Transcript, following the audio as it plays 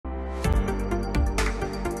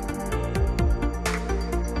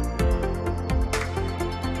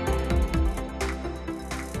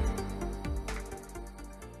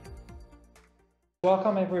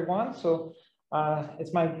Welcome everyone.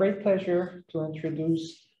 It's my great pleasure to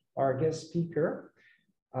introduce our guest speaker.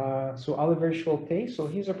 Oliver Schulte. So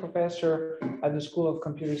he's a professor at the School of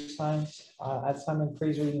Computer Science at Simon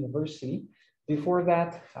Fraser University. Before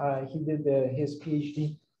that, he did his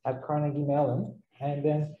PhD at Carnegie Mellon, and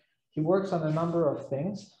then he works on a number of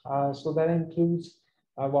things. So that includes,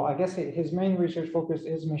 well, I guess his main research focus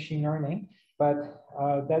is machine learning, but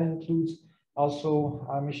that includes also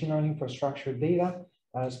machine learning for structured data,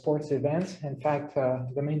 sports events. In fact,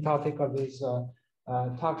 the main topic of his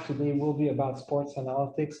talk today will be about sports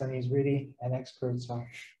analytics, and he's really an expert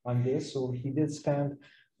on this. So he did spend,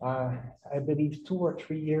 I believe, 2 or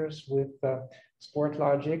 3 years with Sport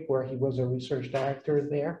Logic, where he was a research director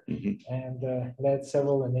there and led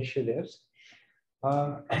several initiatives.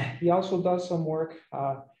 He also does some work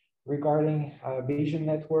regarding Bayesian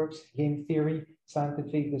networks, game theory,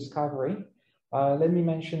 scientific discovery. Let me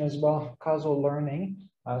mention as well causal learning.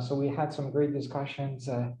 So we had some great discussions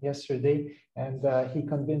yesterday, and he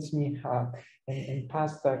convinced me in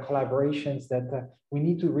past collaborations that we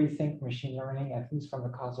need to rethink machine learning, at least from a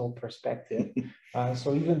causal perspective.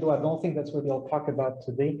 So even though I don't think that's what we'll talk about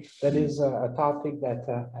today, that is a topic that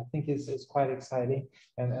I think is quite exciting,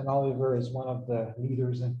 and Oliver is one of the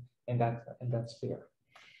leaders in that sphere.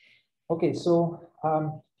 Okay, so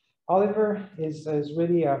Oliver is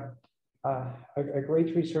really a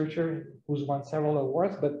great researcher who's won several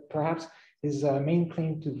awards, but perhaps his main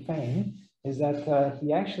claim to fame is that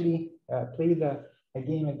he actually played a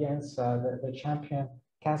game against the champion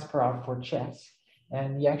Kasparov for chess,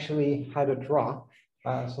 and he actually had a draw.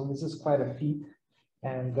 So this is quite a feat.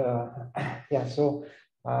 And yeah, so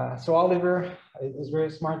Oliver is a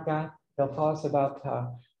very smart guy. He'll tell us about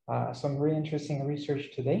some really interesting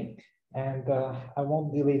research today. And I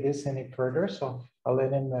won't delay this any further, so I'll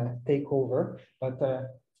let him take over. But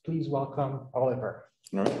please welcome Oliver.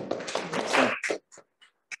 All right.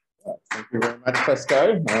 Thank you very much,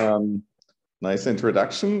 Pascal. Nice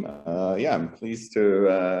introduction. Yeah, I'm pleased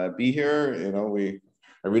to be here. You know,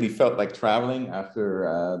 I really felt like traveling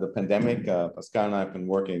after the pandemic. Pascal and I have been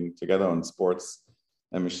working together on sports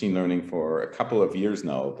and machine learning for a couple of years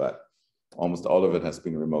now, but almost all of it has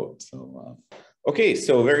been remote. So. Okay,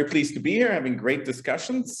 so very pleased to be here, having great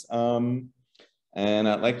discussions. And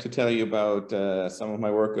I'd like to tell you about some of my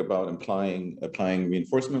work about applying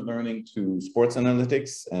reinforcement learning to sports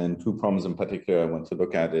analytics. And 2 problems in particular I want to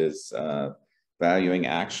look at is valuing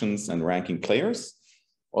actions and ranking players.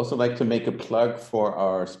 Also like to make a plug for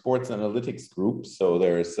our sports analytics group. So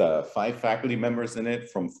there's 5 faculty members in it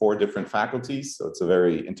from 4 different faculties. So it's a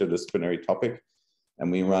very interdisciplinary topic.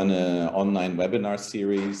 And we run an online webinar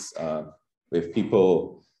series with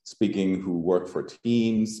people speaking who work for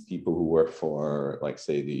teams, people who work for, like,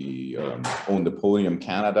 say, the Own the Podium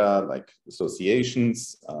Canada, like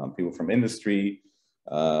associations, people from industry,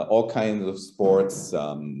 all kinds of sports,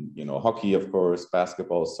 you know, hockey, of course,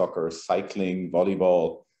 basketball, soccer, cycling,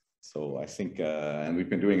 volleyball. So I think, and we've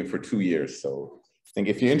been doing it for 2 years. So I think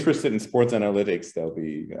if you're interested in sports analytics, there'll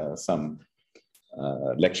be some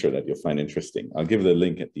lecture that you'll find interesting. I'll give the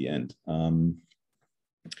link at the end.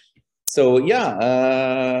 So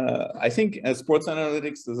yeah, I think sports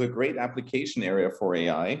analytics is a great application area for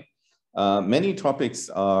AI. Many topics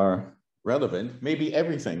are relevant. Maybe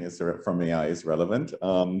everything is from AI is relevant.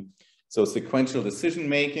 So sequential decision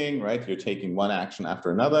making, right? You're taking one action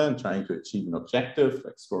after another and trying to achieve an objective,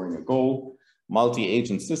 like scoring a goal.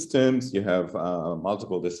 Multi-agent systems, you have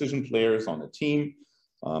multiple decision players on a team.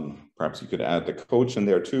 Perhaps you could add the coach in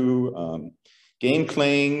there too. Game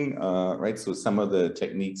playing, right? So some of the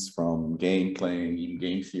techniques from game playing, even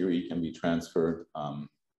game theory, can be transferred.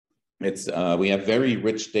 We have very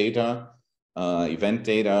rich data, event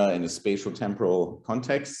data in a spatial temporal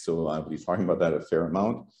context. So I'll be talking about that a fair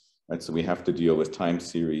amount, right? So we have to deal with time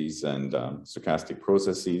series and stochastic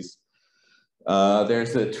processes.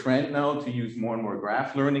 There's a trend now to use more and more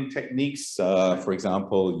graph learning techniques. For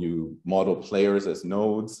example, you model players as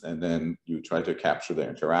nodes, and then you try to capture their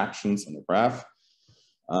interactions in a graph.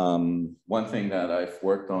 One thing that I've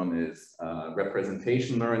worked on is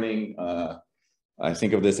representation learning. I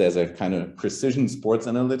think of this as a kind of precision sports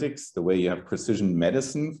analytics, the way you have precision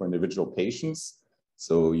medicine for individual patients.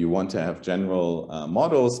 So you want to have general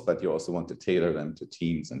models, but you also want to tailor them to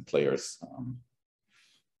teams and players.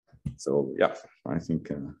 So yeah, I think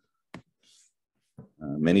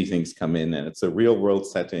many things come in, and it's a real world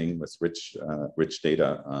setting with rich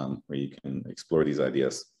data where you can explore these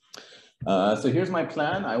ideas. So here's my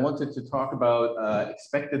plan. I wanted to talk about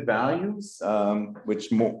expected values,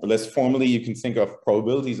 which more or less formally you can think of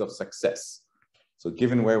probabilities of success. So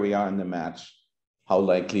given where we are in the match, how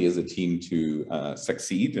likely is a team to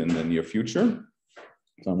succeed in the near future.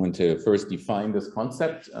 So I'm going to first define this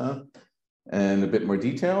concept in a bit more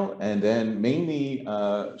detail, and then mainly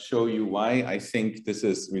show you why I think this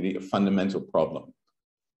is really a fundamental problem.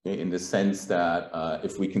 Okay, in the sense that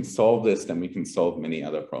if we can solve this, then we can solve many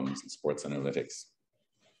other problems in sports analytics.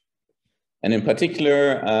 And in particular,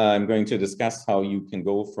 I'm going to discuss how you can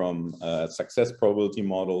go from a success probability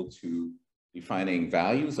model to defining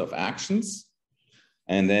values of actions,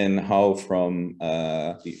 and then how from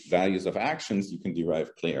the values of actions you can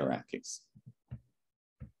derive player rankings.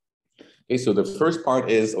 Okay, so the first part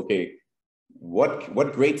is, okay,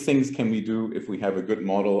 what great things can we do if we have a good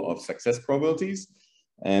model of success probabilities?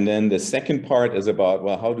 And then the second part is about,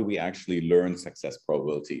 well, how do we actually learn success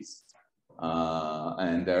probabilities?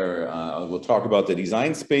 And there, we'll talk about the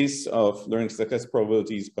design space of learning success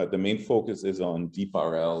probabilities, but the main focus is on deep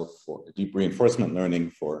RL, for deep reinforcement learning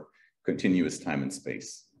for continuous time and space.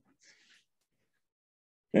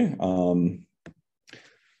 Okay,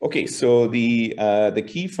 okay, so the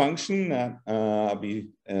key function that I'll be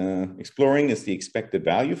exploring is the expected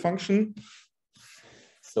value function.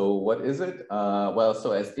 So what is it? Well, so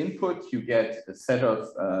as input, you get a set of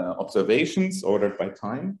observations ordered by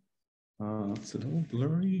time. It's a little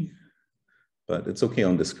blurry, but it's okay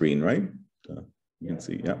on the screen, right? You can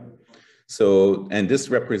see, yeah. So, and this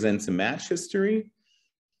represents a match history.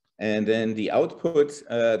 And then the output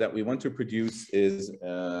that we want to produce is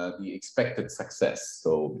the expected success.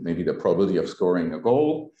 So maybe the probability of scoring a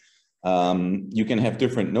goal. You can have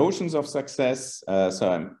different notions of success.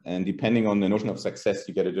 And depending on the notion of success,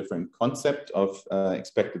 you get a different concept of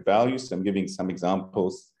expected values. So I'm giving some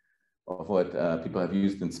examples of what people have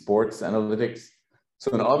used in sports analytics.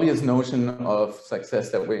 So an obvious notion of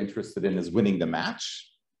success that we're interested in is winning the match,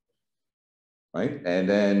 right? And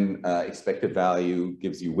then expected value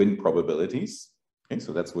gives you win probabilities. Okay,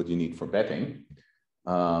 so that's what you need for betting.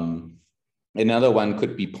 Another one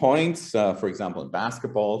could be points. For example, in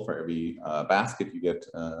basketball, for every basket, you get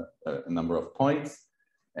a number of points.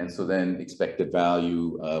 And so then expected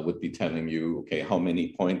value would be telling you, okay, how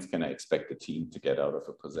many points can I expect a team to get out of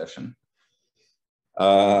a possession?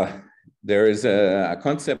 There is a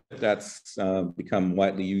concept that's become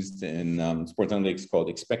widely used in sports analytics called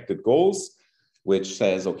expected goals, which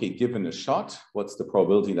says, okay, given a shot, what's the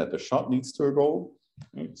probability that the shot leads to a goal?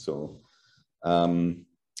 Right? So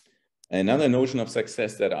another notion of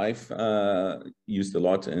success that I've used a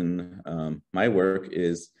lot in my work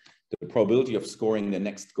is the probability of scoring the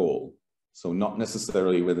next goal. So not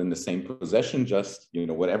necessarily within the same possession, just, you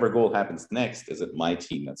know, whatever goal happens next, is it my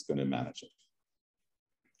team that's going to manage it?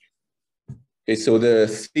 Okay, so the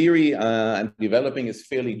theory I'm developing is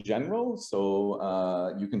fairly general. So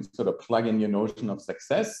you can sort of plug in your notion of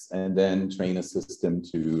success and then train a system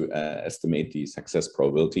to estimate the success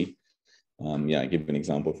probability. Yeah, I give an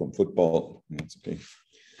example from football. That's okay.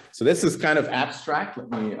 So this is kind of abstract. Let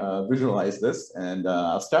me visualize this. And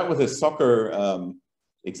I'll start with a soccer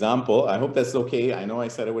example. I hope that's okay. I know I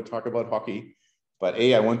said I would talk about hockey, but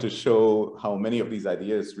A, I want to show how many of these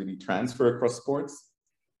ideas really transfer across sports.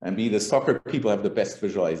 And B, the soccer people have the best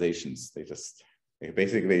visualizations. They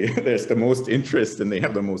basically, there's the most interest and they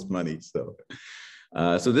have the most money. So,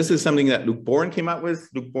 so this is something that Luke Bourne came up with.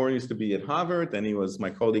 Luke Bourne used to be at Harvard, then he was my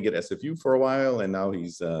colleague at SFU for a while, and now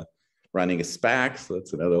he's running a SPAC. So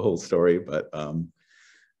that's another whole story, but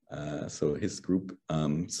so his group.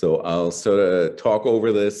 So I'll sort of talk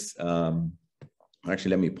over this.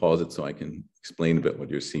 Actually, let me pause it so I can explain a bit what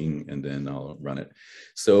you're seeing, and then I'll run it.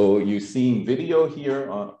 So you're seeing video here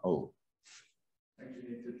on, oh. You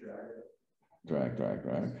need to drag it.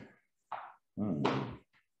 Drag. Oh.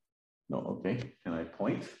 No, okay, can I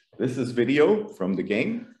point? This is video from the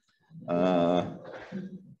game. Okay.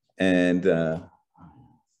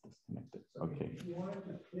 If you wanted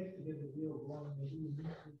to click to get the video going, maybe you need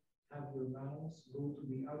to have your mouse go to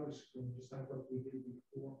the outer screen, just like what we did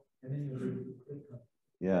before, and then you're able to click on it.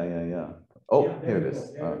 Yeah. Oh, yeah, here it is.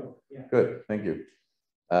 Yeah. Good, thank you.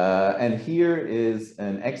 And here is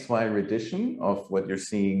an XY rendition of what you're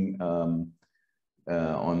seeing on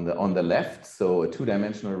the left. So a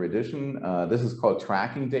two-dimensional rendition. This is called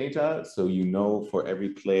tracking data. So you know for every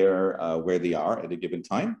player where they are at a given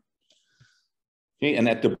time. Okay, and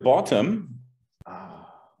at the bottom,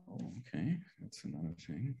 okay, that's another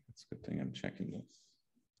thing. That's a good thing I'm checking this.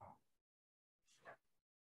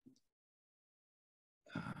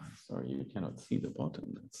 Sorry, you cannot see the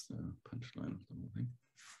bottom. That's the punchline of the whole thing.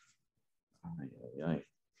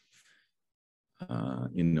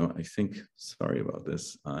 You know, I think, sorry about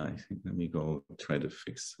this. I think, let me go try to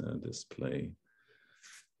fix display.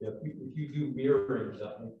 Yeah, if you do mirroring,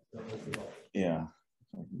 that will be helpful. Yeah,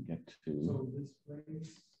 I can get to. So this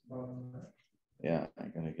place, Yeah, I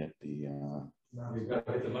gotta get the. You got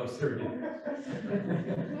to get the mouse there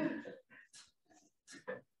again.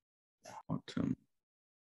 Bottom.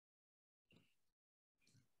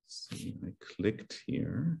 See, I clicked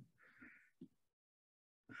here.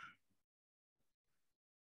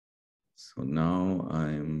 So now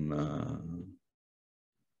I'm.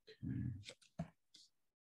 Okay.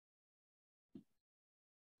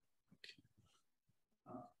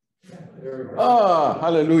 Ah,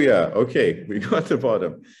 hallelujah. Okay, we got the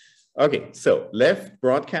bottom. Okay, so left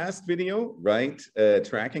broadcast video, right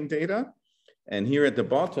tracking data. And here at the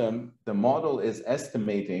bottom, the model is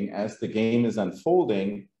estimating as the game is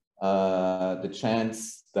unfolding, the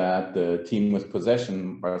chance that the team with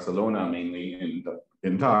possession, Barcelona mainly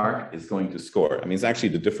in dark, is going to score. I mean, it's actually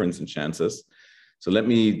the difference in chances. So let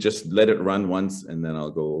me just let it run once and then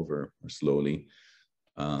I'll go over slowly.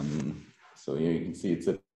 So here you can see it's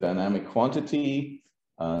a dynamic quantity.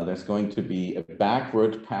 There's going to be a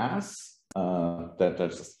backward pass that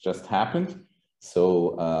just happened.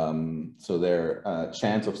 So, so their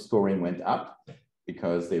chance of scoring went up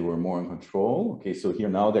because they were more in control. Okay, so here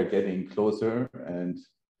now they're getting closer and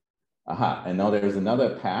and now there's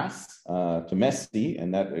another pass to Messi,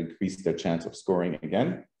 and that increased their chance of scoring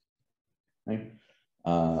again. Okay.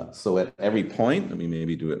 So at every point, let me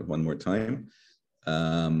maybe do it one more time.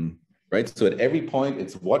 Right, so at every point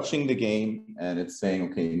it's watching the game and it's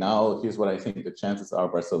saying, okay, now here's what I think the chances are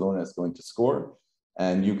Barcelona is going to score.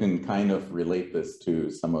 And you can kind of relate this to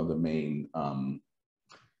some of the main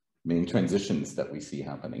transitions that we see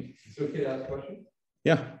happening. So can I ask a question?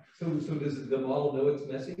 Yeah. So does the model know it's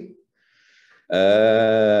Messi?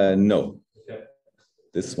 No. Okay.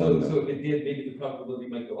 This one. No. So if it did, maybe the probability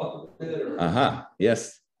might go up a bit. Or...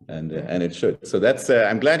 Yes. And it should. So that's,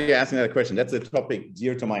 I'm glad you're asking that question. That's a topic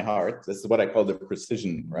dear to my heart. This is what I call the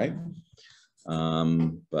precision, right?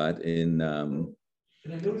 But in... Can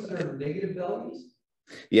I notice there are negative values?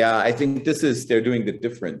 Yeah, I think this is, they're doing the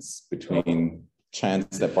difference between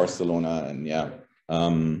chance at Barcelona and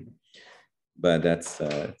but that's,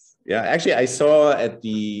 yeah, actually I saw at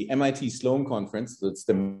the MIT Sloan conference, so it's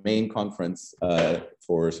the main conference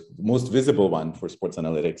for most visible one for sports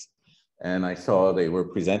analytics. And I saw they were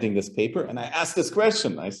presenting this paper and I asked this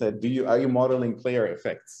question. I said, are you modeling player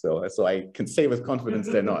effects? So I can say with confidence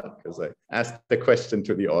they're not, because I asked the question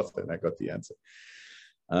to the author and I got the answer.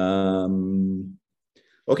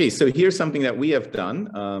 Okay, so here's something that we have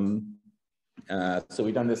done. So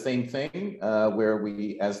we've done the same thing where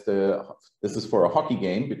we, this is for a hockey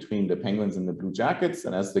game between the Penguins and the Blue Jackets.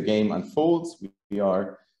 And as the game unfolds, we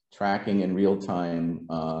are tracking in real time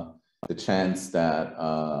the chance that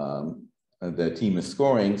the team is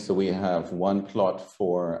scoring. So we have one plot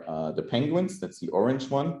for the Penguins, that's the orange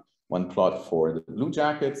one plot for the Blue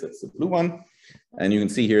Jackets, that's the blue one. And you can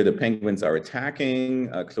see here the Penguins are attacking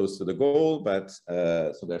close to the goal, but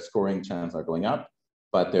so their scoring chances are going up,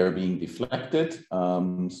 but they're being deflected.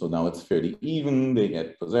 So now it's fairly even, they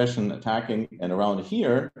get possession, attacking, and around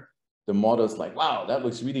here, the model's like, wow, that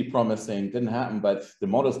looks really promising, didn't happen, but the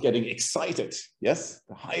model's getting excited, yes?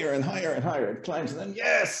 Higher and higher and higher, it climbs, and then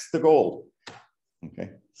yes, the goal.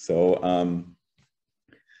 Okay, so,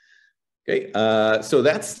 so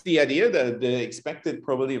that's the idea, the expected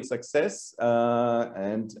probability of success,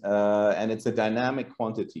 and it's a dynamic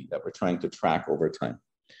quantity that we're trying to track over time.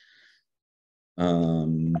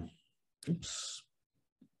 Oops.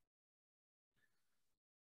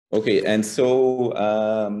 Okay, and so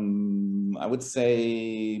I would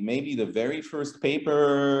say maybe the very first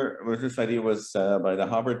paper with this idea was by the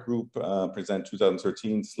Harvard group, present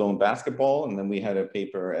 2013 Sloan basketball, and then we had a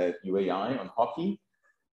paper at UAI on hockey.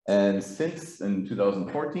 And since in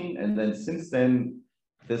 2014, and then since then,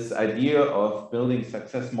 this idea of building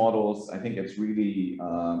success models, I think it's really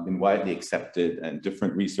been widely accepted, and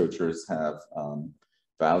different researchers have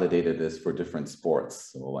validated this for different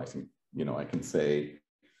sports. So I think, you know, I can say,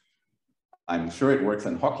 I'm sure it works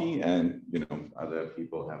in hockey, and, you know, other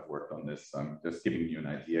people have worked on this. I'm just giving you an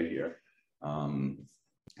idea here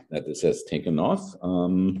that this has taken off.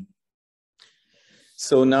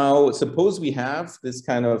 So now, suppose we have this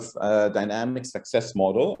kind of dynamic success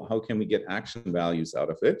model. How can we get action values out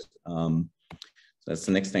of it? So that's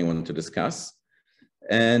the next thing I wanted to discuss.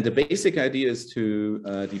 And the basic idea is to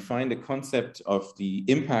define the concept of the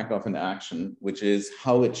impact of an action, which is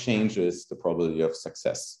how it changes the probability of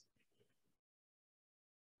success.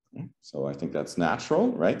 So I think that's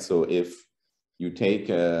natural, right? So if you take,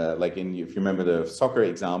 if you remember the soccer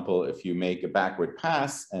example, if you make a backward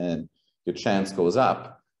pass and your chance goes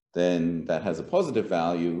up, then that has a positive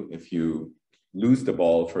value. If you lose the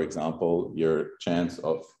ball, for example, your chance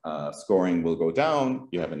of scoring will go down.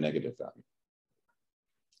 You have a negative value.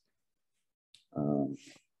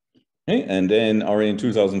 Okay, and then already in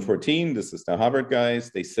 2014, this is the Harvard guys,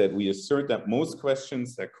 they said, we assert that most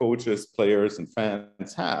questions that coaches, players, and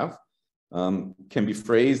fans have can be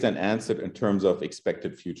phrased and answered in terms of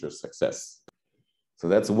expected future success. So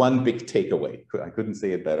that's one big takeaway. I couldn't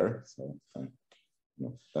say it better. So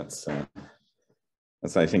that's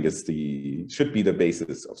I think is should be the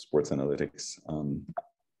basis of sports analytics. Okay.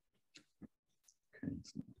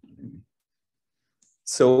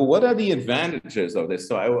 So what are the advantages of this?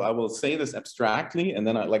 So I will say this abstractly, and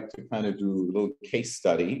then I'd like to kind of do a little case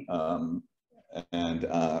study and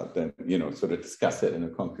then, you know, sort of discuss it in a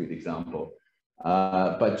concrete example.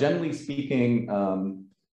 But generally speaking,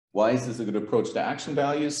 why is this a good approach to action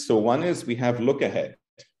values? So one is we have look ahead,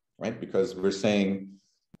 right? Because we're saying,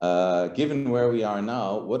 given where we are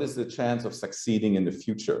now, what is the chance of succeeding in the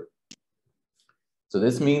future? So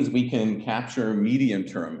this means we can capture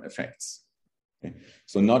medium-term effects. Okay.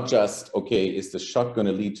 So not just, okay, is the shot going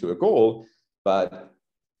to lead to a goal, but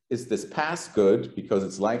is this pass good because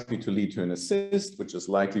it's likely to lead to an assist, which is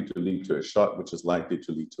likely to lead to a shot, which is likely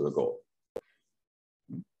to lead to a goal.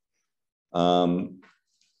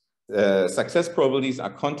 Success probabilities are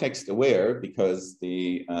context aware because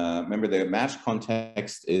remember the match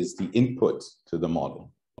context is the input to the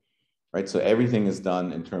model, right? So everything is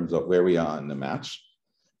done in terms of where we are in the match.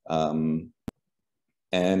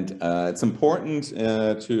 And it's important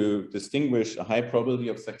to distinguish a high probability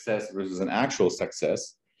of success versus an actual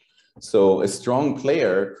success. So a strong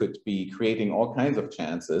player could be creating all kinds of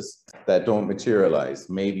chances that don't materialize,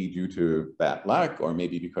 maybe due to bad luck, or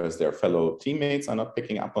maybe because their fellow teammates are not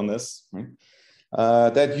picking up on this. Right?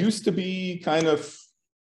 That used to be kind of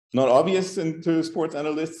not obvious to sports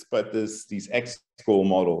analysts, but these X-goal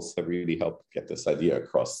models have really helped get this idea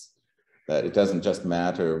across. That it doesn't just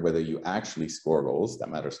matter whether you actually score goals, that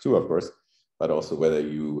matters too, of course, but also whether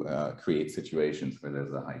you create situations where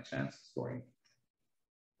there's a high chance of scoring.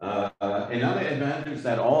 Another advantage is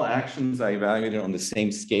that all actions are evaluated on the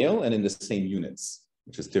same scale and in the same units,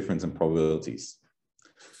 which is difference in probabilities.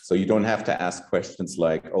 So you don't have to ask questions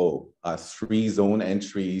like, oh, 3 zone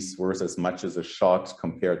entries worth as much as a shot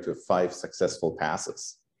compared to 5 successful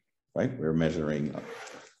passes, right? We're measuring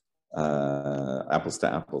apples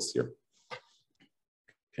to apples here.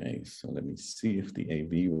 Okay, so let me see if the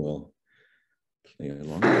AV will play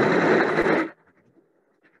along.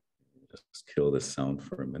 Just kill this sound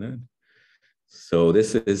for a minute. So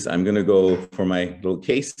this is, I'm going to go for my little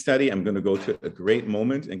case study. I'm going to go to a great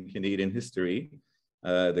moment in Canadian history,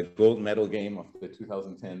 the gold medal game of the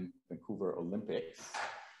 2010 Vancouver Olympics.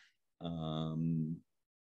 Let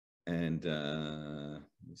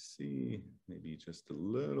me see, maybe just a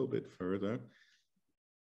little bit further.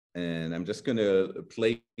 And I'm just going to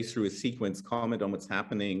play through a sequence, comment on what's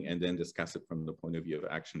happening, and then discuss it from the point of view of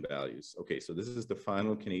action values. Okay, so this is the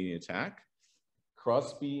final Canadian attack.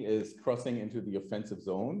 Crosby is crossing into the offensive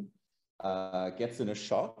zone, gets in a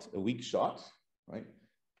shot, a weak shot, right?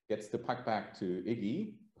 Gets the puck back to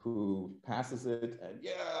Iggy, who passes it, and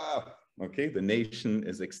yeah, okay, the nation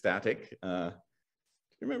is ecstatic. Do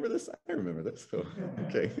you remember this? I remember this. So,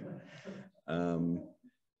 okay.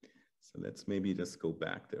 So let's maybe just go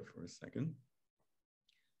back there for a second.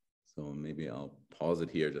 So maybe I'll pause it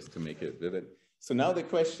here just to make it vivid. So now the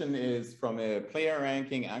question is, from a player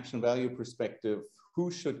ranking action value perspective,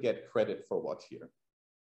 who should get credit for what here?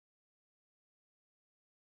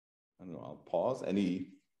 I don't know, I'll pause. Any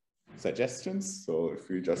suggestions? So if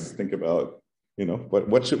you just think about, you know,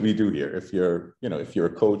 what should we do here? If you're, you know, if you're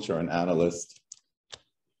a coach or an analyst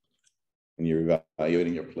and you're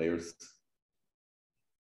evaluating your players.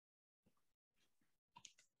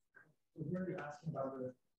 Were you asking about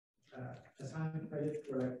the assigning credit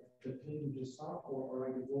for like the play you just saw, or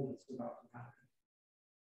like the goal that's about to happen?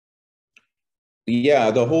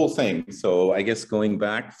 Yeah, the whole thing. So I guess going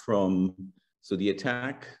back from, so the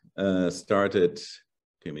attack started,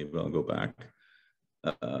 okay, maybe I'll go back.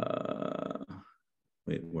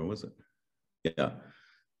 Wait, where was it? Yeah,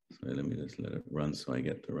 so let me just let it run so I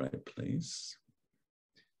get the right place.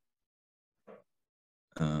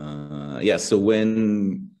 Yeah, so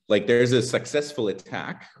when, like, there's a successful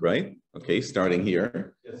attack, right? Okay, starting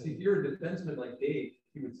here. Yeah, see, if you're a defenseman like Dave,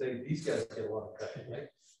 he would say these guys get a lot of credit, right?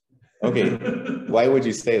 Okay, why would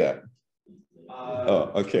you say that?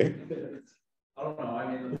 Oh, okay. I don't know. I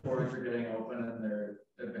mean, the forwards are getting open and they're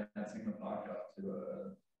advancing the puck up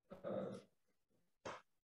to a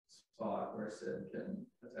spot where Sid can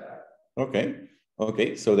attack. Okay,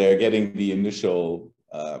 okay, so they're getting the initial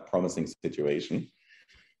promising situation.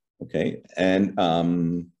 Okay, and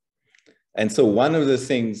so one of the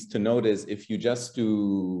things to note is if you just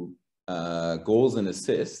do goals and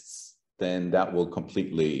assists, then that will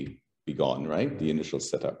completely be gone, right? The initial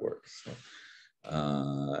setup works. So,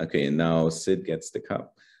 okay, and now Sid gets the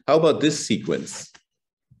cup. How about this sequence?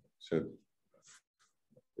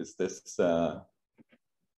 Is this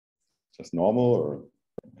just normal or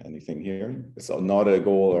anything here? It's not a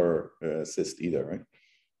goal or assist either, right?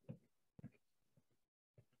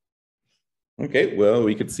 Okay, well,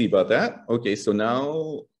 we could see about that. Okay, so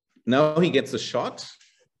now he gets a shot.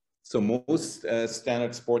 So most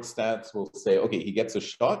standard sports stats will say, okay, he gets a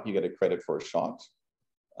shot, you get a credit for a shot.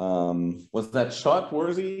 Was that shot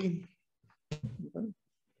worthy? Maybe.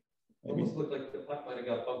 Almost looked like the puck might have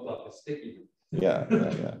got bumped off a sticky. Yeah.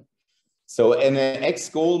 So an X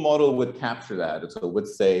goal model would capture that. So it would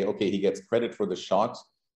say, okay, he gets credit for the shot,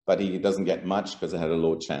 but he doesn't get much because it had a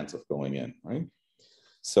low chance of going in, right?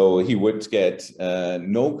 So he would get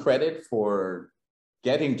no credit for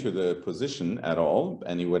getting to the position at all,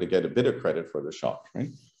 and he would get a bit of credit for the shot,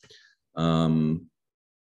 right?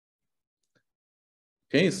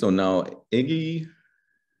 Okay, so now Iggy.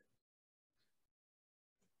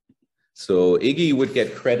 So Iggy would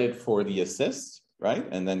get credit for the assist, right?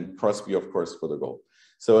 And then Crosby, of course, for the goal.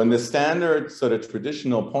 So in the standard sort of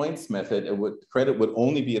traditional points method, credit would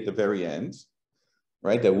only be at the very end,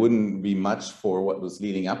 right? There wouldn't be much for what was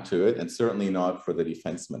leading up to it, and certainly not for the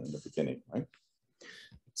defenseman in the beginning, right?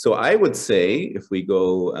 So I would say, if we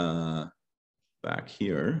go back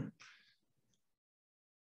here.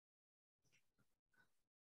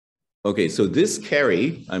 Okay, so this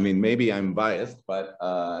carry, I mean, maybe I'm biased, but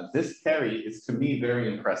this carry is to me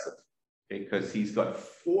very impressive, okay, because he's got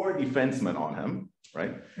 4 defensemen on him,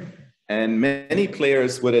 right? And many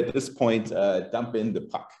players would at this point dump in the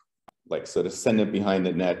puck, like sort of send it behind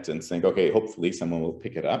the net and think, okay, hopefully someone will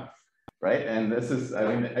pick it up, right? And this is, I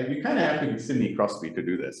mean, you kind of have to be Sidney Crosby to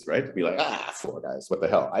do this, right? To be like, 4 guys, what the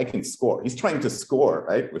hell? I can score. He's trying to score,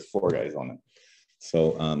 right, with 4 guys on him.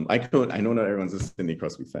 So I know not everyone's a Sidney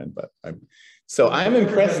Crosby fan, but I'm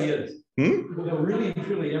impressed. Everybody is. No, really and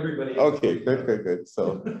truly everybody is. Okay, good.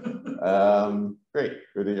 So great,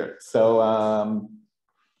 good to hear. So I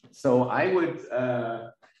would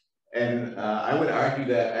I would argue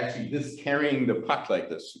that actually this carrying the puck like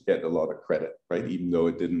this should get a lot of credit, right? Even though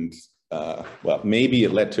it didn't, well, maybe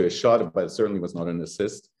it led to a shot, but it certainly was not an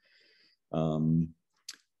assist.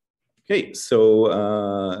 Okay,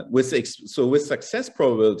 so with success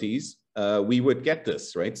probabilities, we would get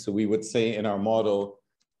this, right? So we would say in our model,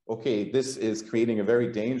 okay, this is creating a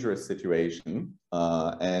very dangerous situation.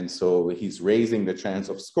 And so he's raising the chance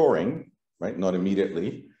of scoring, right? Not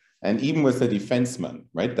immediately. And even with the defenseman,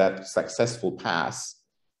 right? That successful pass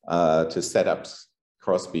to set up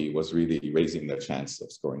Crosby was really raising the chance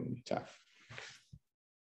of scoring in the attack.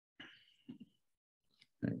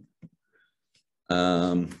 Okay.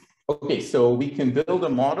 Okay, so we can build a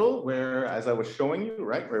model where, as I was showing you,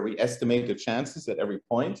 right, where we estimate the chances at every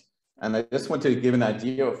point. And I just want to give an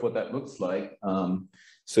idea of what that looks like.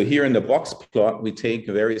 So here in the box plot, we take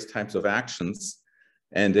various types of actions.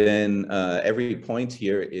 And then every point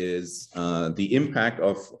here is the impact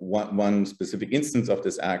of one specific instance of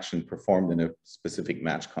this action performed in a specific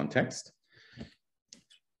match context.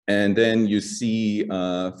 And then you see,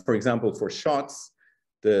 for example, for shots,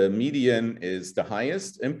 the median is the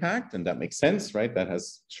highest impact, and that makes sense, right?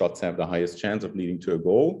 Shots have the highest chance of leading to a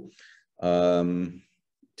goal.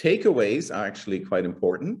 Takeaways are actually quite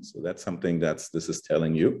important. So that's something this is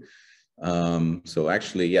telling you. So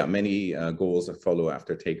actually, yeah, many goals follow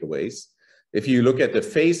after takeaways. If you look at the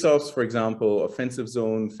face-offs, for example, offensive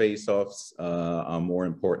zone face-offs are more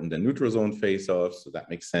important than neutral zone face-offs, so that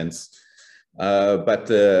makes sense. So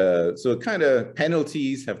kind of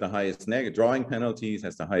penalties have the highest drawing penalties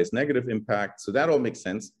has the highest negative impact. So that all makes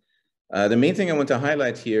sense. The main thing I want to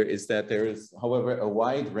highlight here is that there is, however, a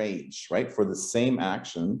wide range, right? For the same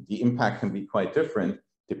action, the impact can be quite different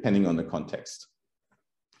depending on the context.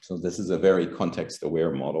 So this is a very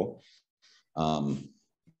context-aware model.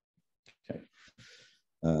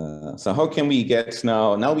 So how can we get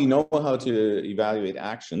now we know how to evaluate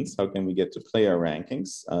actions. How can we get to player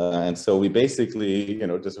rankings? And so we basically,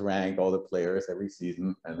 just rank all the players every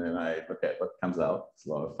season, and then I look at what comes out. It's a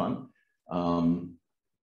lot of fun.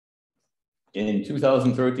 In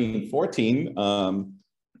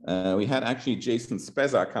 2013-14, we had actually Jason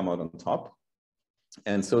Spezza come out on top.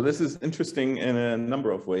 And so this is interesting in a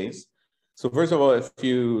number of ways. So first of all, if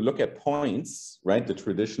you look at points, right, the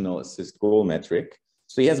traditional assist goal metric,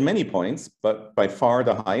 so he has many points, but by far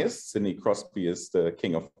the highest. Sidney Crosby is the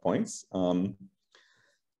king of points.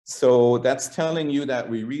 So that's telling you that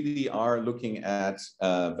we really are looking at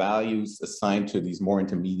values assigned to these more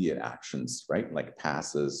intermediate actions, right? Like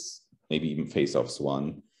passes, maybe even face-offs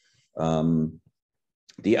won.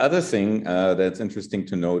 The other thing that's interesting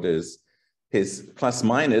to note is his plus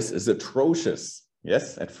minus is atrocious.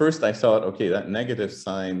 Yes, at first I thought, okay, that negative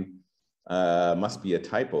sign must be a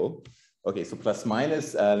typo. Okay, so plus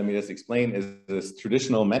minus, let me just explain, is this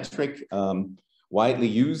traditional metric widely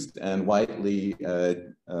used and widely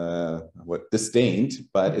disdained,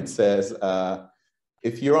 but it says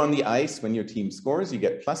if you're on the ice when your team scores, you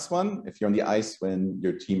get +1. If you're on the ice when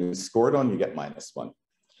your team is scored on, you get -1.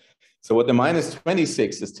 So what the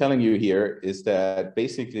 -26 is telling you here is that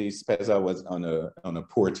basically Spezza was on a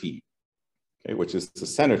poor team, okay, which is the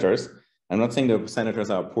Senators. I'm not saying the Senators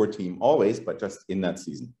are a poor team always, but just in that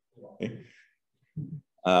season. Okay?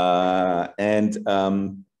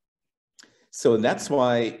 So that's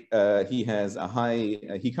why he has a high,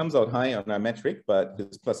 he comes out high on our metric, but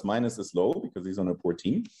his plus minus is low because he's on a poor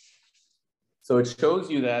team. So it shows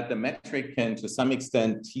you that the metric can, to some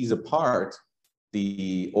extent, tease apart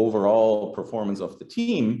the overall performance of the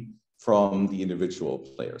team from the individual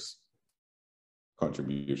players'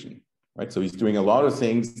 contribution, right? So he's doing a lot of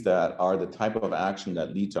things that are the type of action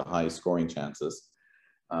that lead to high scoring chances,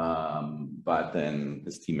 but then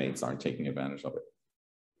his teammates aren't taking advantage of it.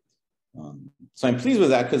 So I'm pleased with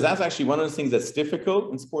that because that's actually one of the things that's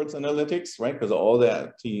difficult in sports analytics, right? Because all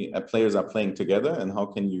the players are playing together, and how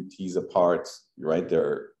can you tease apart, right,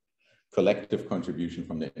 their collective contribution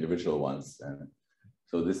from the individual ones? And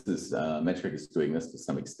so this is metric is doing this to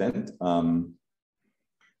some extent.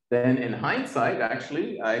 Then in hindsight,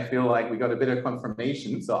 actually, I feel like we got a bit of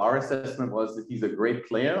confirmation. So our assessment was that he's a great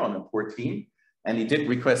player on a poor team, and he did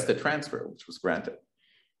request a transfer, which was granted.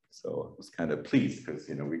 So I was kind of pleased because,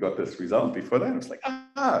 you know, we got this result before that. I was like,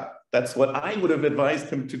 that's what I would have advised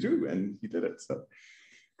him to do, and he did it.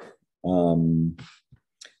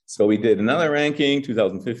 So we did another ranking,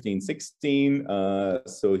 2015-16.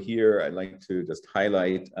 So here I'd like to just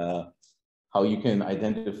highlight how you can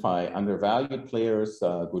identify undervalued players.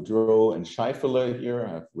 Goudreau and Scheifele here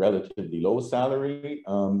have relatively low salary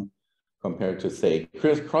compared to, say,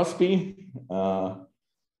 Chris Crosby.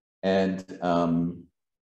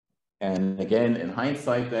 And again, in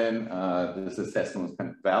hindsight, then this assessment was kind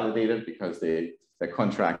of validated because their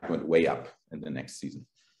contract went way up in the next season.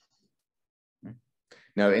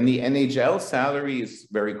 Now, in the NHL, salary is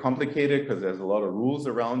very complicated because there's a lot of rules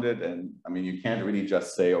around it. And I mean, you can't really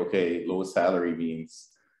just say, okay, low salary means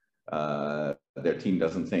their team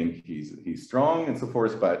doesn't think he's strong and so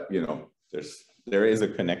forth. But, you know, there is a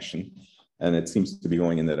connection, and it seems to be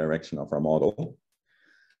going in the direction of our model.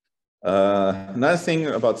 Another thing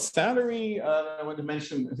about salary I want to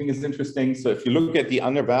mention, I think is interesting. So if you look at the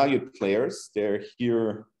undervalued players, they're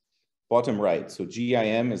here bottom right. So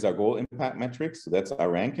GIM is our goal impact metric. So that's our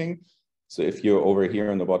ranking. So if you're over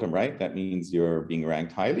here on the bottom right, that means you're being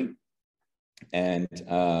ranked highly.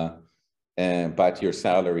 But your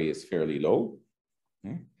salary is fairly low.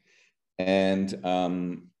 Okay. And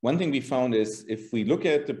one thing we found is if we look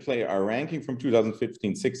at our ranking from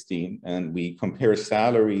 2015-16, and we compare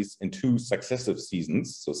salaries in 2 successive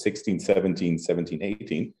seasons, so 16-17,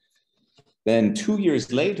 17-18, then 2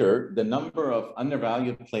 years later, the number of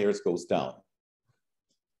undervalued players goes down.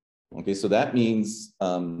 Okay, so that means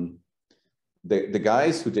the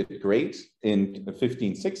guys who did great in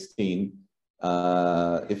 15-16,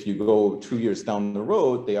 if you go 2 years down the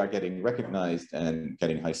road, they are getting recognized and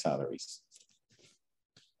getting high salaries.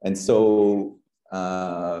 And so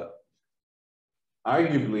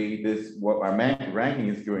arguably, what our ranking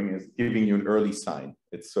is doing is giving you an early sign.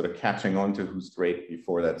 It's sort of catching on to who's great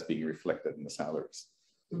before that's being reflected in the salaries.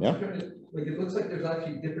 Yeah. Like it looks like there's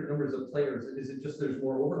actually different numbers of players. Is it just there's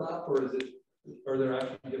more overlap, or are there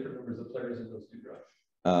actually different numbers of players in those 2 drafts?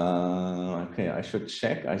 Okay, I should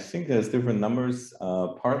check. I think there's different numbers,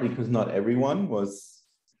 partly because not everyone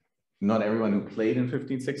who played in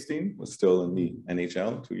 15-16 was still in the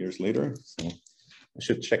NHL 2 years later. So I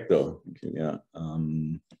should check though. Okay, yeah.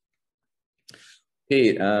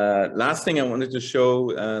 Okay, last thing I wanted to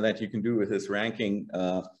show that you can do with this ranking,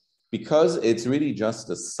 because it's really just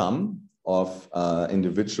a sum of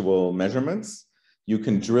individual measurements, you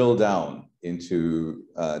can drill down into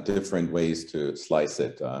different ways to slice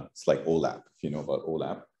it. It's like OLAP, if you know about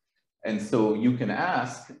OLAP. And so you can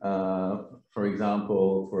ask, for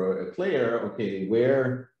example, for a player, okay,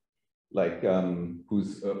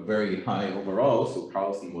 who's very high overall. So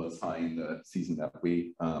Carlson was high in the season that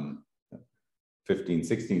we,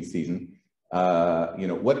 15-16 season. You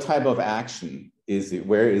know, what type of action is it?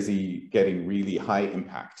 Where is he getting really high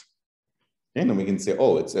impact? And then we can say,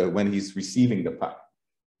 oh, it's when he's receiving the puck.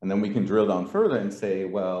 And then we can drill down further and say,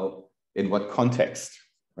 well, in what context,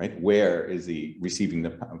 right? Where is he receiving the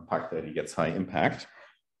puck that he gets high impact?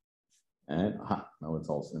 And now it's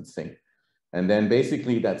also in sync. And then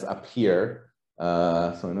basically that's up here.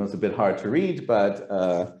 So I know it's a bit hard to read, but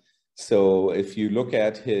so if you look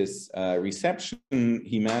at his reception,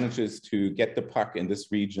 he manages to get the puck in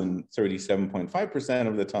this region 37.5%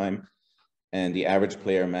 of the time. And the average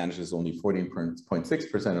player manages only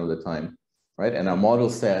 14.6% of the time, right? And our model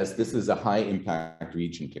says this is a high impact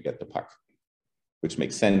region to get the puck, which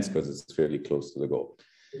makes sense because it's fairly close to the goal.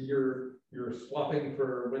 You're swapping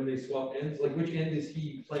for when they swap ends, like which end is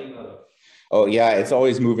he playing out of? Oh yeah, it's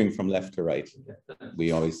always moving from left to right.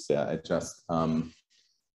 We always adjust.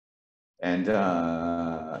 And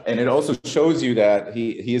it also shows you that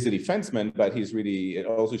he is a defenseman, but it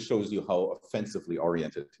also shows you how offensively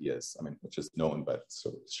oriented he is. I mean, which is known, but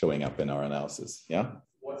so showing up in our analysis. Yeah.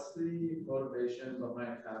 What's the motivation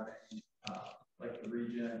behind having like the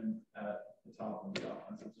region at the top of the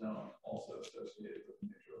offensive zone also associated with the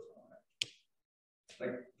neutral zone?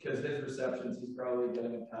 Like, because his receptions, he's probably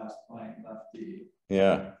getting it past playing lefty.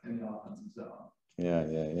 Yeah. In the offensive zone. Yeah.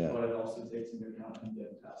 But it also takes into account him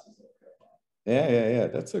getting passes like that. Yeah.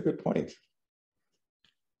 That's a good point.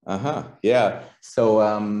 Yeah. So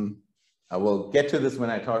I will get to this when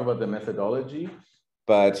I talk about the methodology,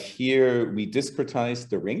 but here we discretize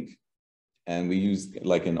the rink and we use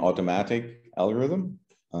like an automatic algorithm.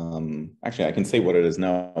 Actually, I can say what it is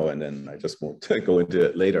now and then I just won't go into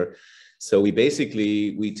it later. So we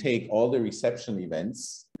take all the reception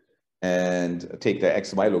events and take the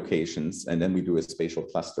XY locations, and then we do a spatial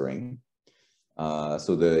clustering.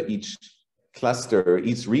 So each cluster,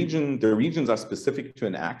 each region, the regions are specific to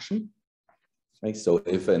an action. Right? So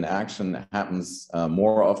if an action happens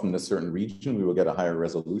more often in a certain region, we will get a higher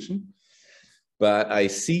resolution. But I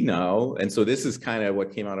see now, and so this is kind of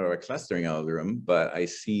what came out of our clustering algorithm, but I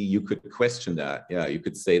see you could question that. Yeah, you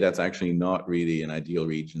could say that's actually not really an ideal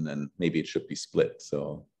region and maybe it should be split.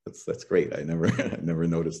 So that's great. I never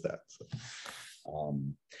noticed that. So,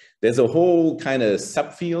 there's a whole kind of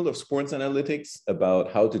subfield of sports analytics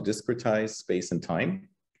about how to discretize space and time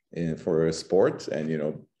for a sport. And,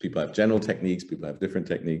 people have general techniques, people have different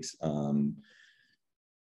techniques.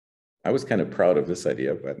 I was kind of proud of this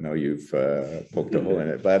idea, but now you've poked a hole in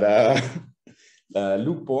it. But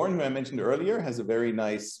Luke Bourne, who I mentioned earlier, has a very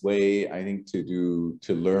nice way, I think, to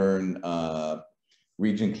learn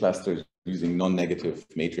region clusters using non-negative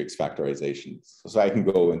matrix factorization. So I can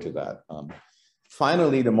go into that.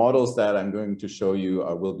 Finally, the models that I'm going to show you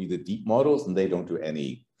will be the deep models, and they don't do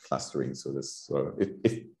any clustering. So this,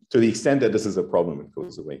 if to the extent that this is a problem, it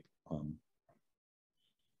goes away.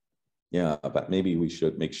 Yeah, but maybe we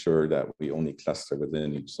should make sure that we only cluster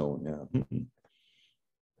within each zone. Yeah.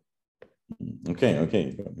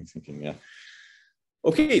 Okay. Got me thinking. Yeah.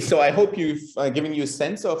 Okay, so I hope you've given you a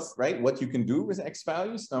sense of what you can do with X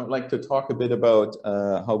values. Now I'd like to talk a bit about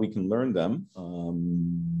how we can learn them.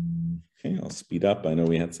 Okay, I'll speed up. I know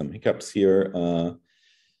we had some hiccups here, so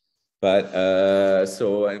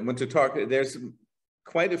I want to talk. There's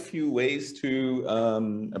quite a few ways to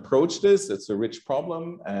approach this. It's a rich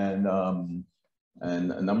problem, and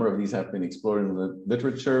a number of these have been explored in the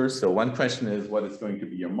literature. So one question is, what is going to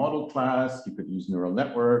be your model class? You could use neural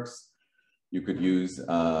networks. You could use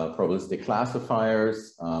probabilistic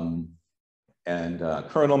classifiers and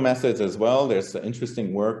kernel methods as well. There's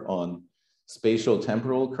interesting work on spatial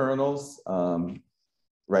temporal kernels,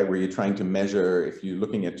 where you're trying to measure, if you're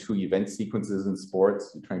looking at two event sequences in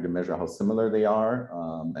sports, you're trying to measure how similar they are.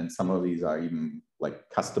 And some of these are even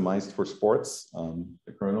customized for sports,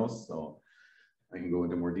 the kernels. So I can go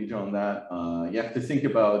into more detail on that. You have to think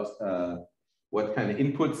about what kind of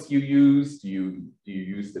inputs you use. Do you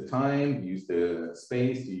use the time? Do you use the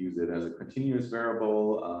space? Do you use it as a continuous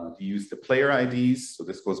variable? Do you use the player IDs? So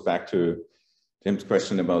this goes back to Tim's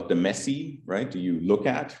question about the messy, right? Do you look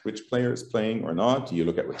at which player is playing or not? Do you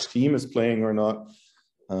look at which team is playing or not?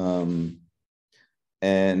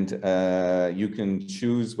 You can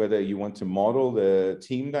choose whether you want to model the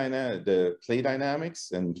the play dynamics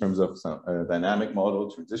in terms of some dynamic model,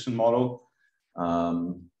 transition model,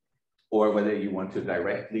 or whether you want to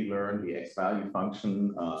directly learn the X-value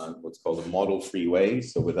function, what's called a model-free way,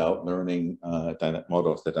 so without learning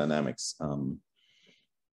model of the dynamics.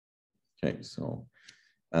 Okay, so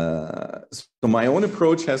my own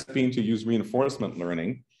approach has been to use reinforcement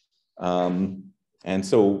learning. And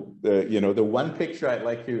so the one picture I'd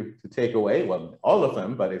like you to take away, well, all of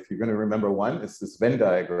them, but if you're going to remember one, it's this Venn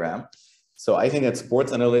diagram. So I think that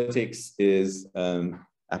sports analytics is an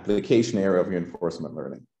application area of reinforcement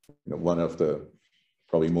learning. one of the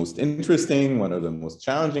probably most interesting, one of the most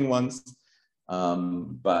challenging ones.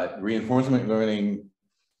 But reinforcement learning,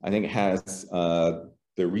 I think, has the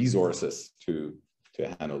resources to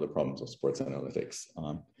handle the problems of sports analytics.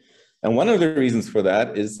 And one of the reasons for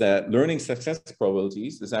that is that learning success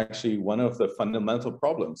probabilities is actually one of the fundamental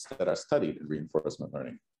problems that are studied in reinforcement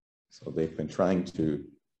learning. So they've been trying to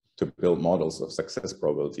build models of success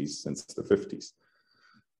probabilities since the 50s.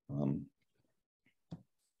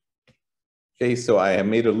 Okay, so I have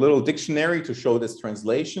made a little dictionary to show this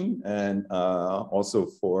translation, and also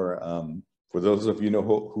for those of you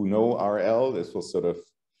who know RL, this will sort of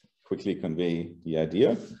quickly convey the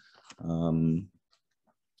idea.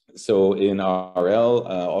 So in RL,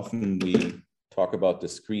 often we talk about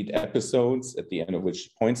discrete episodes at the end of which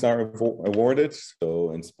points are awarded.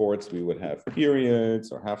 So in sports, we would have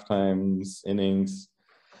periods or halftimes, innings.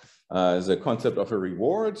 There's a concept of a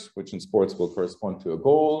reward, which in sports will correspond to a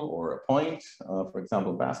goal or a point. For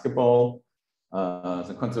example, basketball. There's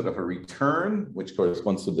a concept of a return, which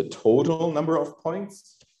corresponds to the total number of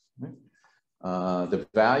points. The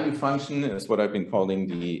value function is what I've been calling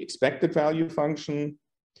the expected value function.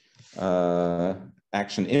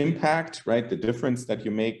 Action impact, right? The difference that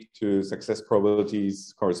you make to success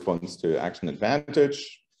probabilities corresponds to action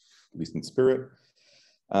advantage, at least in spirit.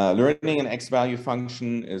 Learning an X value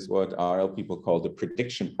function is what RL people call the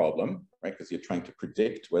prediction problem, right? Because you're trying to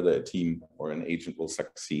predict whether a team or an agent will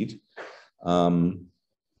succeed. RL,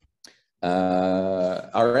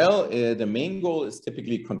 the main goal is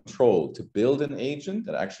typically control, to build an agent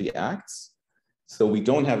that actually acts. So we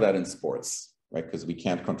don't have that in sports, right? Because we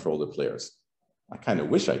can't control the players. I kind of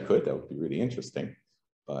wish I could, that would be really interesting,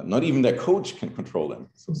 but not even their coach can control them.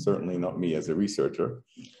 So certainly not me as a researcher.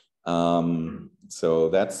 So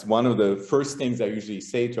that's one of the first things I usually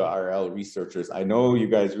say to RL researchers. I know you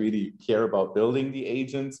guys really care about building the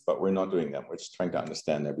agents, but we're not doing them. We're just trying to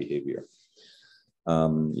understand their behavior.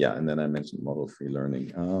 Yeah, and then I mentioned model-free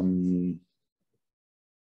learning.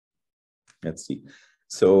 Let's see.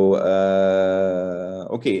 So,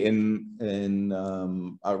 okay, in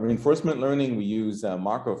our reinforcement learning, we use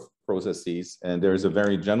Markov processes, and there's a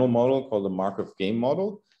very general model called the Markov game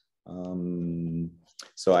model.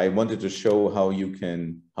 So I wanted to show how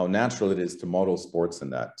natural it is to model sports in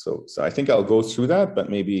that. So I think I'll go through that, but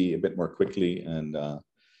maybe a bit more quickly, and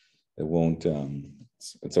it won't,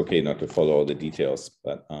 it's okay not to follow all the details,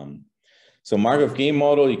 but so Markov game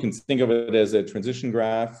model, you can think of it as a transition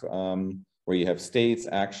graph, where you have states,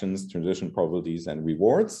 actions, transition probabilities, and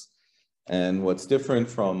rewards. And what's different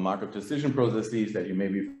from Markov decision processes that you may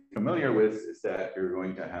be familiar with is that you're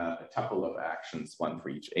going to have a tuple of actions, one for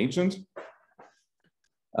each agent.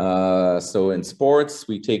 So in sports,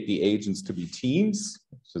 we take the agents to be teams,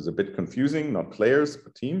 which is a bit confusing, not players,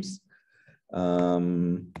 but teams.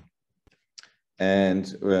 And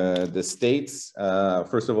the states,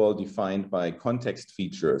 first of all, defined by context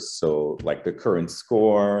features. So like the current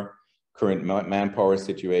score, current manpower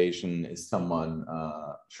situation, is someone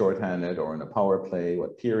shorthanded or in a power play?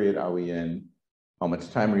 What period are we in? How much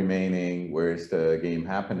time remaining? Where is the game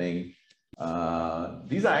happening?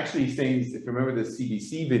 These are actually things, if you remember the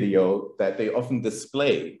CBC video, that they often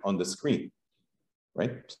display on the screen,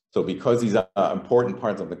 right? So because these are important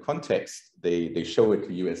parts of the context, they show it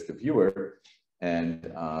to you as the viewer,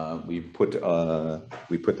 and we put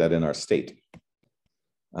that in our state.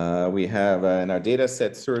 We have in our data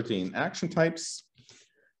set 13 action types,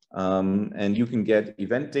 and you can get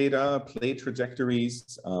event data, play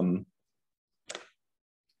trajectories.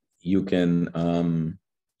 You can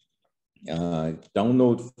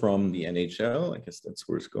download from the NHL. I guess that's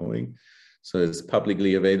where it's going. So it's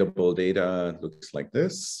publicly available data. It looks like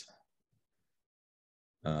this.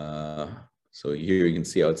 So here you can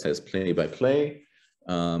see how it says play by play.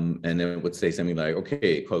 And then it would say something like,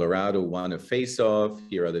 okay, Colorado won a face-off.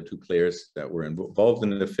 Here are the two players that were involved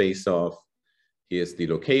in the face-off. Here's the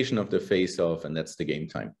location of the face-off, and that's the game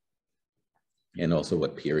time. And also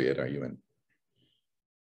what period are you in.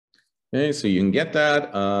 Okay, so you can get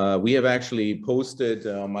that. We have actually posted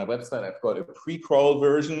on my website, I've got a pre-crawl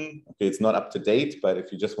version. Okay, it's not up to date, but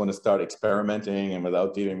if you just want to start experimenting and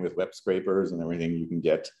without dealing with web scrapers and everything, you can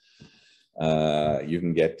get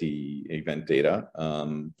the event data. A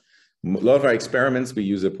lot of our experiments, we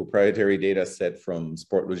use a proprietary data set from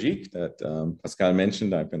Sportlogique that Pascal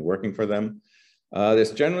mentioned. I've been working for them.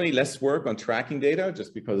 There's generally less work on tracking data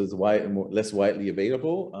just because it's less widely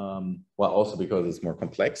available, well, also because it's more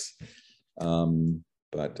complex.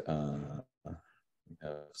 But we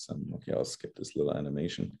have some, okay, I'll skip this little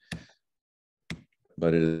animation.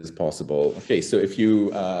 but it is possible. Okay, so if you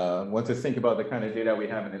want to think about the kind of data we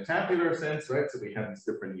have in a tabular sense, right? So we have these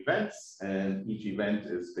different events, and each event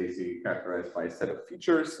is basically characterized by a set of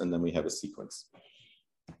features, and then we have a sequence.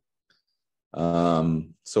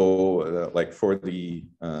 Like for the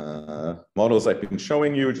models I've been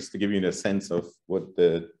showing you, just to give you a sense of what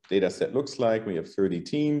the data set looks like, we have 30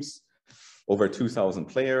 teams, over 2,000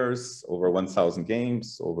 players, over 1,000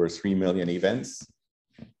 games, over 3 million events.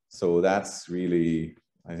 So that's really,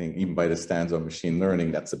 I think, even by the standards of machine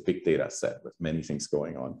learning, that's a big data set with many things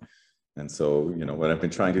going on. And so, you know, what I've been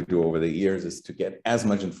trying to do over the years is to get as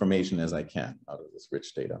much information as I can out of this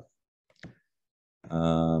rich data.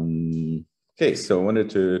 Okay, so I wanted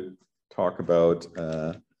to talk about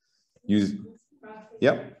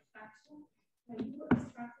yeah.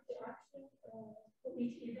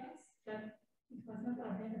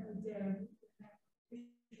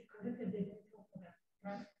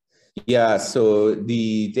 Yeah, so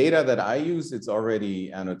the data that I use, it's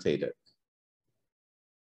already annotated.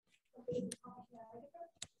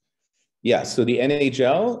 Yeah, so the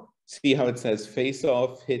NHL, see how it says face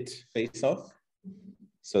off, hit, face off?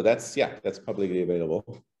 So that's, yeah, that's publicly available.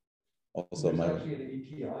 Also, there's actually an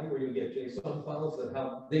API where you get JSON files that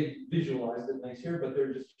have, they visualized it nice here, but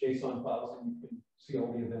they're just JSON files and you can see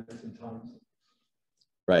all the events and times.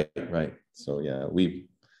 Right, right. So yeah, we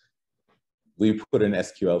put an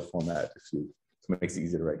SQL format if you, it makes it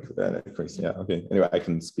easy to write for that. Of course, yeah. Okay. Anyway, I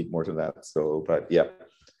can speak more to that. So, but yeah.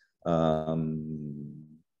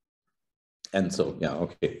 And so, yeah,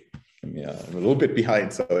 okay. Yeah, I'm a little bit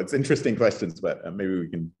behind, so it's interesting questions, but maybe we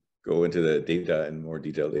can go into the data in more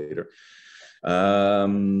detail later.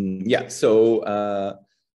 Yeah, so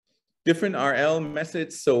different RL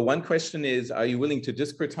methods. So one question is, are you willing to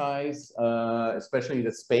discretize, especially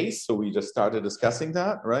the space? So we just started discussing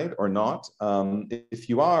that, right? Or not? If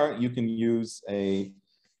you are, you can use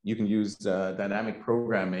dynamic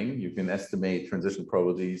programming. You can estimate transition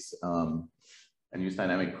probabilities and use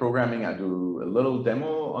dynamic programming. I do a little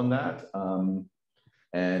demo on that.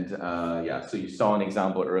 Yeah, so you saw an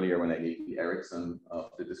example earlier when I gave the Ericsson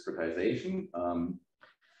of the discretization.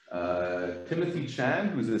 Timothy Chan,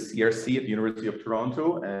 who's a CRC at the University of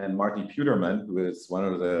Toronto, and Marty Puterman, who is one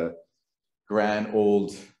of the grand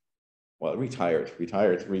old, well, retired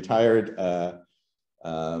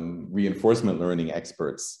reinforcement learning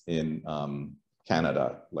experts in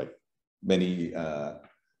Canada. Like many,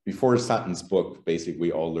 before Sutton's book, basically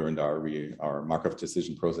we all learned our Markov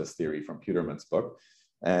decision process theory from Puterman's book.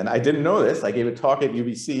 And I didn't know this. I gave a talk at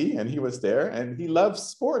UBC and he was there and he loves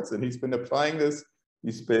sports and he's been applying this.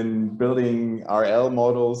 He's been building RL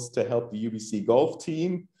models to help the UBC golf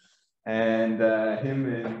team. And him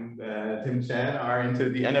and Tim Chan are into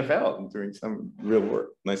the NFL and doing some real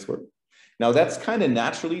work, nice work. Now that's kind of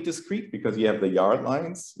naturally discrete because you have the yard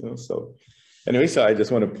lines, you know, so anyway, so I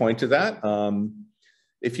just want to point to that.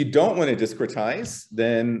 If you don't want to discretize,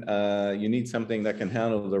 then you need something that can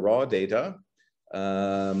handle the raw data.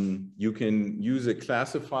 You can use a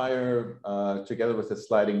classifier together with a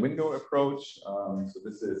sliding window approach. So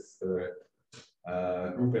this is the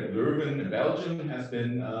group at Leuven in Belgium has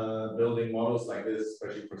been building models like this,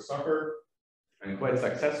 especially for soccer, and quite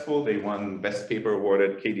successful. They won Best Paper Award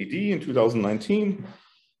at KDD in 2019.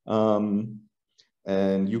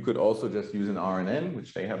 And you could also just use an RNN,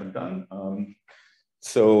 which they haven't done.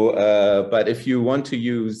 But if you want to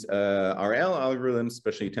use RL algorithms,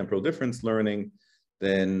 especially temporal difference learning,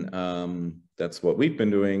 then that's what we've been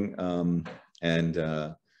doing. Our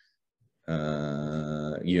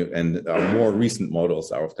more recent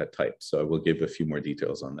models are of that type. So I will give a few more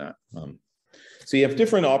details on that. So you have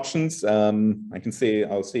different options.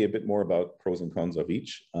 I'll say a bit more about pros and cons of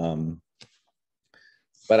each.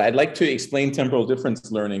 But I'd like to explain temporal difference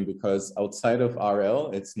learning because outside of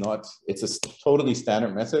RL, it's a totally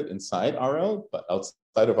standard method inside RL, but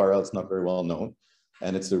outside of RL, it's not very well known.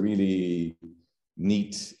 And it's a really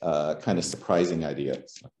neat, kind of surprising idea.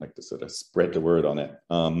 I'd like to sort of spread the word on it.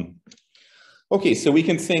 Okay, so we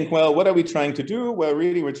can think, well, what are we trying to do? Well,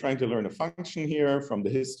 really, we're trying to learn a function here from the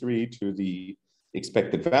history to the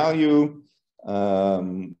expected value.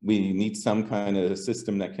 We need some kind of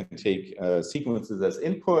system that can take sequences as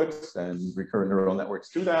input, and recurrent neural networks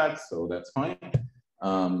do that, so that's fine.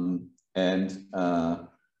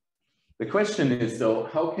 The question is, so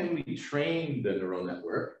how can we train the neural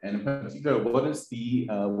network? And in particular, what is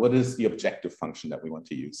the objective function that we want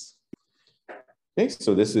to use? Okay,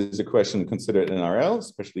 so this is a question considered in RL,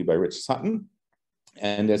 especially by Rich Sutton.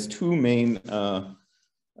 And there's two main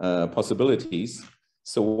possibilities.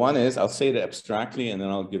 So one is, I'll say it abstractly, and then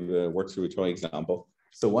I'll give a work through a toy example.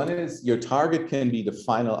 So one is your target can be the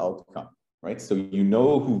final outcome. right? So you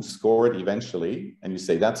know who scored eventually, and you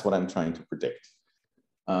say, that's what I'm trying to predict.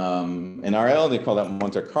 In RL, they call that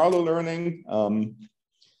Monte Carlo learning.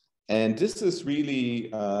 And this is really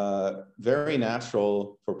very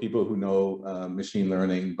natural for people who know machine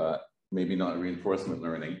learning, but maybe not reinforcement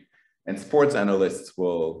learning. And sports analysts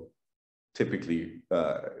will typically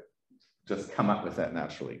just come up with that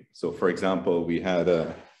naturally. So for example, we had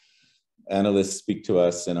an analyst speak to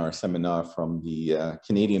us in our seminar from the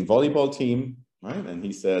Canadian volleyball team, right? And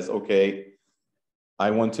he says, okay, I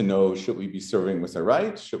want to know, should we be serving with a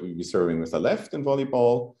right? Should we be serving with a left in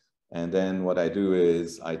volleyball? And then what I do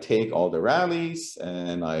is I take all the rallies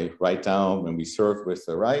and I write down when we served with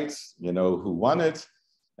the right, you know, who won it.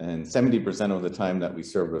 And 70% of the time that we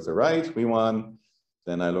served with the right, we won.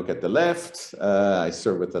 Then I look at the left, I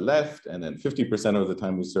serve with the left, and then 50% of the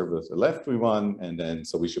time we serve with the left, we won. And then,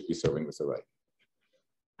 so we should be serving with the right.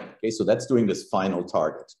 Okay, so that's doing this final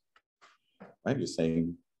target, right? You're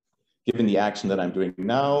saying, given the action that I'm doing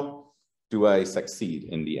now, do I succeed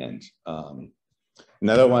in the end?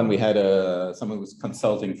 Another one, we had someone who was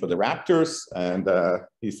consulting for the Raptors, and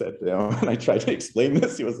he said, you know, when I tried to explain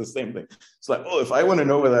this, he was the same thing. It's like, oh, if I want to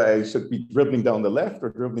know whether I should be dribbling down the left or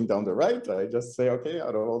dribbling down the right, I just say, okay,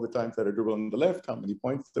 out of all the times that I dribble on the left, how many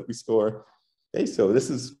points did we score? Okay, so this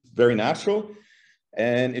is very natural.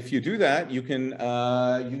 And if you do that, you can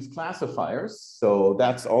use classifiers. So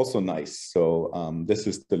that's also nice. So this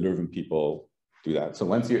is the Leuven people do that. So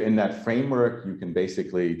once you're in that framework, you can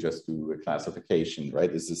basically just do a classification, right?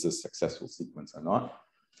 Is this a successful sequence or not?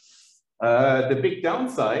 The big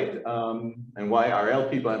downside, and why RL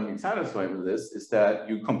people haven't been satisfied with this, is that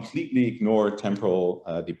you completely ignore temporal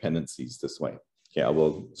dependencies this way. Okay, I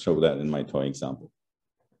will show that in my toy example.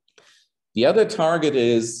 The other target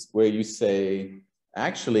is where you say,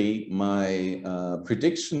 actually, my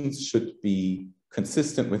predictions should be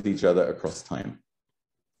consistent with each other across time.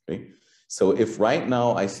 Okay? So if right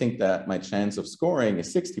now I think that my chance of scoring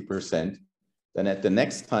is 60%, then at the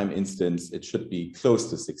next time instance, it should be close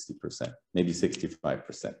to 60%, maybe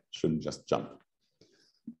 65%, shouldn't just jump.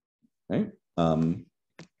 Okay? And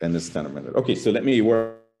this kind of method. Okay, so let me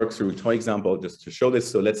work through a toy example just to show this.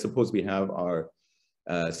 So let's suppose we have our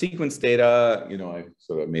sequence data, you know, I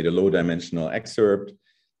sort of made a low dimensional excerpt,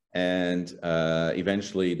 and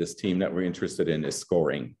eventually this team that we're interested in is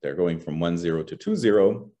scoring. They're going from 1-0 to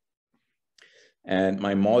 2-0. And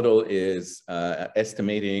my model is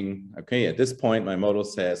estimating, okay, at this point, my model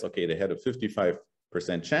says, okay, they had a 55%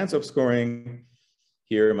 chance of scoring.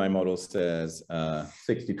 Here, my model says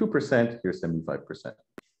 62%, here's 75%.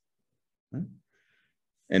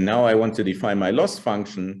 And now I want to define my loss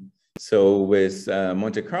function. So with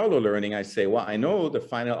Monte Carlo learning, I say, well, I know the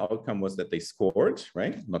final outcome was that they scored,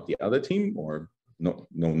 right? Not the other team, or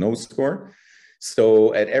no score.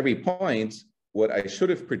 So at every point, what I should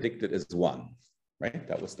have predicted is 1, right?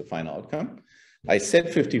 That was the final outcome. I said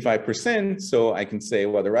 55%, so I can say,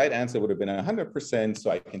 well, the right answer would have been 100%, so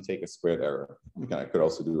I can take a squared error. Okay, I could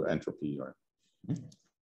also do entropy, or.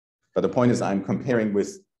 But the point is, I'm comparing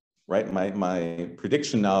with, right, my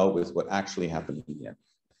prediction now with what actually happened in the end.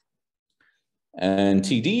 And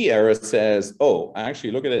TD error says, oh,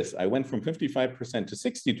 actually, look at this. I went from 55% to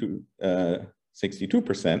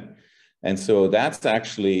 62%. And so that's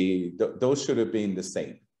actually, those should have been the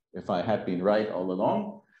same if I had been right all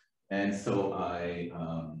along. And so I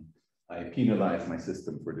penalize my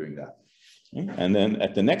system for doing that. And then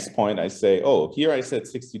at the next point, I say, oh, here I said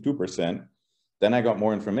 62%. Then I got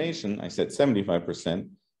more information. I said 75%.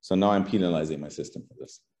 So now I'm penalizing my system for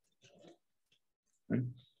this. Right?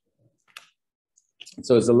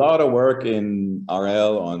 So it's a lot of work in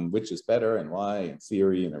RL on which is better and why, and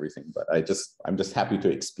theory and everything. But I'm just happy to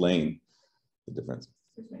explain the difference.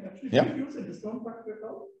 Actually, yeah. Do you use a discount factor at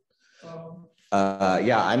all?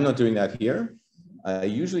 Yeah, I'm not doing that here. I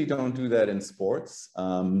usually don't do that in sports.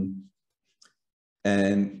 And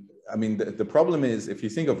I mean, the problem is, if you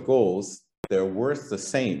think of goals, they're worth the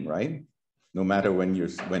same, right? No matter when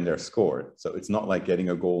they're scored. So it's not like getting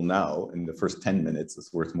a goal now in the first 10 minutes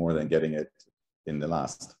is worth more than getting it in the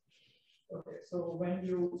last. Okay, so when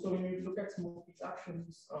you look at some of these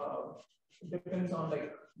actions, it depends on,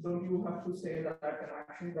 like, don't you have to say that an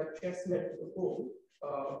action that just led to the goal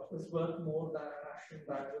is worth more than an action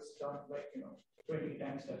that was done, like, 20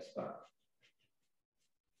 times steps back?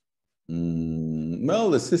 Well,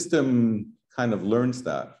 the system kind of learns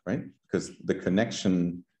that, right? Because the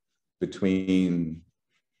connection between,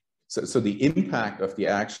 so the impact of the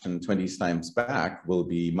action 20 times back will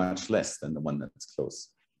be much less than the one that's close.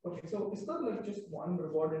 Okay, so is there like just one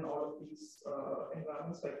reward in all of these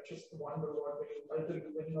environments, like just one reward when you either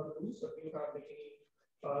you win or lose, or do you have like any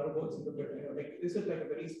rewards in the middle? You know, like, is it like a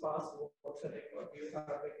very sparse reward setting, or do you have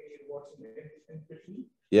like any rewards in between?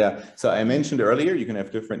 Yeah, so I mentioned earlier, you can have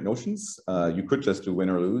different notions. You could just do win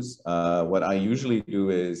or lose. What I usually do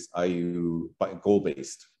is, are you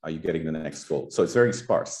goal-based? Are you getting the next goal? So it's very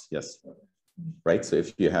sparse, yes. Right, so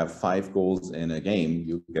if you have 5 goals in a game,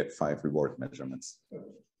 you get 5 reward measurements.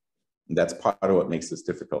 And that's part of what makes this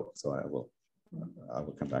difficult. So I will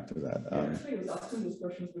come back to that. I was asking these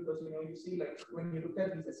questions because, you know, you see, like, when you look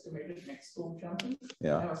at these estimated next goal champions,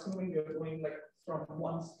 yeah. I'm assuming you're going like from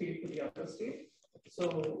one state to the other state. So,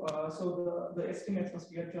 the estimates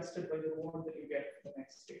must be adjusted by the reward that you get for the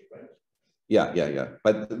next state, right? Yeah.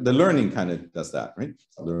 But the learning kind of does that, right?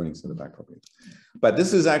 So learning's in the background. But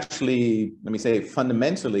this is actually, let me say,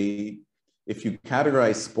 fundamentally, if you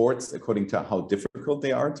categorize sports according to how difficult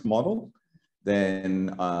they are to model, then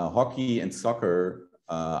hockey and soccer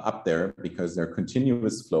up there because they're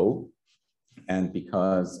continuous flow and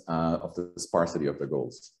because of the sparsity of the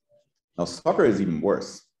goals. Now, soccer is even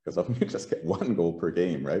worse because often you just get 1 goal per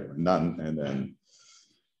game, right? None, and then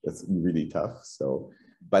it's really tough. So,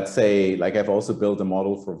 but say, like I've also built a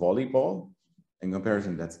model for volleyball. In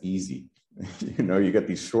comparison, that's easy. You know, you get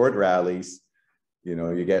these short rallies. You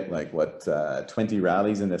know, you get like what 20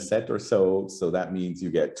 rallies in a set or so. So that means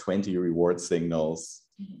you get 20 reward signals,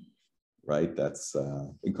 right? That's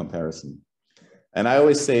in comparison. And I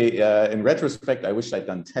always say, in retrospect, I wish I'd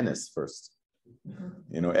done tennis first.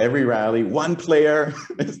 You know, every rally, 1 player,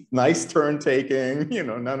 nice turn taking. You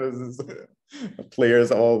know, none of this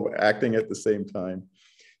players all acting at the same time.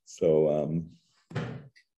 So,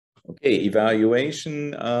 okay,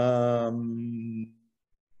 evaluation.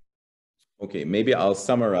 Okay, maybe I'll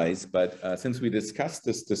summarize, but since we discussed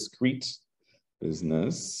this discrete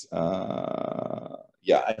business,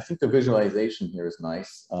 yeah, I think the visualization here is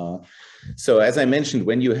nice. So as I mentioned,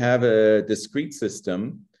 when you have a discrete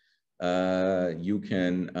system, you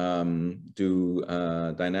can do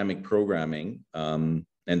dynamic programming, and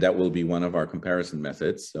that will be one of our comparison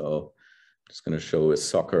methods. So I'm just going to show a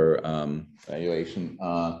soccer evaluation.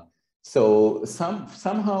 So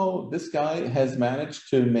somehow this guy has managed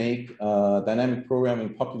to make dynamic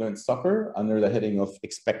programming popular in soccer under the heading of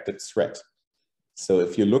expected threat. So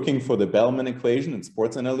if you're looking for the Bellman equation in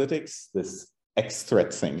sports analytics, this X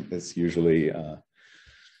threat thing is usually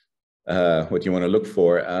what you want to look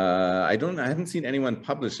for. I haven't seen anyone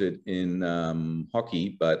publish it in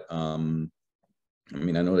hockey, but I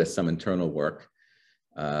mean, I know there's some internal work.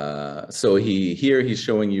 So here he's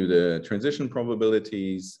showing you the transition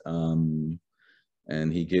probabilities,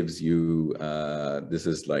 and he gives you, this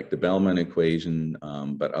is like the Bellman equation,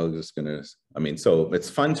 but I mean, so it's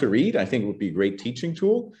fun to read. I think it would be a great teaching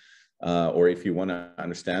tool, or if you want to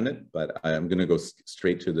understand it, but I'm going to go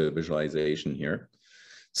straight to the visualization here.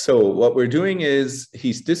 So what we're doing is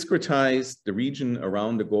he's discretized the region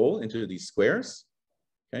around the goal into these squares,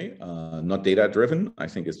 okay? Not data driven, I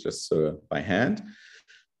think it's just by hand.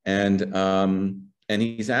 And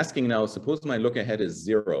he's asking now, suppose my look ahead is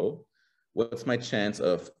 0, what's my chance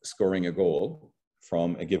of scoring a goal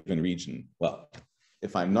from a given region? Well,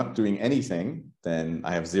 if I'm not doing anything, then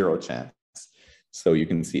I have 0 chance. So you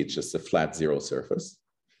can see it's just a flat 0 surface.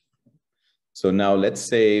 So now let's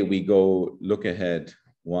say we go look ahead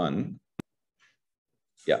 1.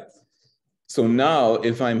 Yeah. So now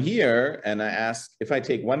if I'm here and I ask, if I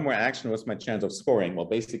take 1 more action, what's my chance of scoring? Well,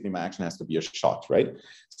 basically my action has to be a shot, right?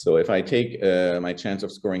 So if I take my chance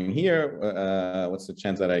of scoring here, what's the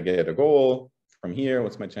chance that I get a goal? From here,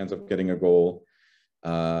 what's my chance of getting a goal?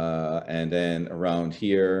 And then around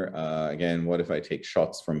here, again, what if I take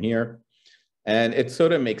shots from here? And it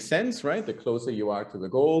sort of makes sense, right? The closer you are to the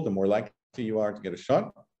goal, the more likely you are to get a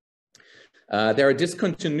shot. There are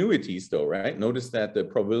discontinuities though, right? Notice that the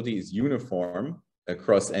probability is uniform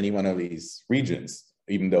across any one of these regions,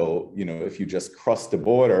 even though, you know, if you just cross the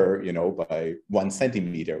border, you know, by 1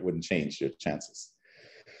 centimeter, it wouldn't change your chances.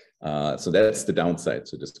 So that's the downside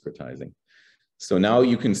to discretizing. So now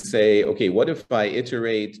you can say, okay, what if I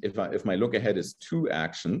iterate, if my look ahead is 2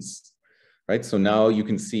 actions, right? So now you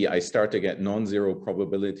can see I start to get non-zero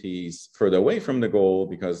probabilities further away from the goal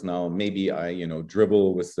because now maybe I, you know,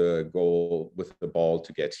 dribble with the goal, with the ball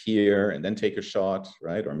to get here and then take a shot,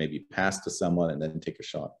 right? Or maybe pass to someone and then take a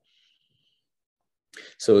shot.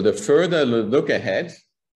 So the further look ahead,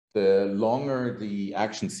 the longer the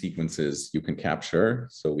action sequences you can capture.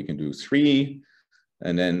 So we can do 3.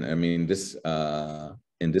 And then, I mean, this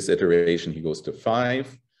in this iteration, he goes to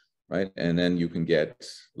 5. Right, and then you can get,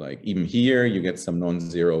 like, even here, you get some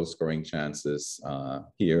non-zero scoring chances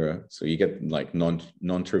here. So you get like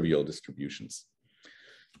non-trivial distributions.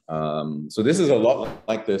 So this is a lot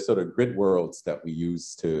like the sort of grid worlds that we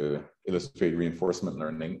use to illustrate reinforcement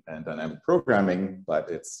learning and dynamic programming, but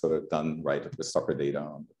it's sort of done right with soccer data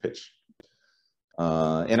on the pitch.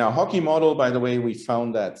 In our hockey model, by the way, we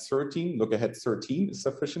found that 13, look ahead 13 is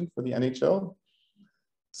sufficient for the NHL.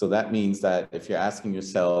 So that means that if you're asking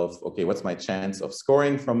yourself, okay, what's my chance of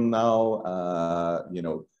scoring from now? You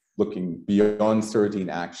know, looking beyond 13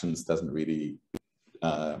 actions doesn't really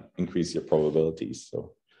increase your probabilities.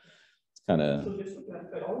 So it's kind of, so just to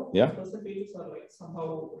clarify, all of yeah, the percentages are like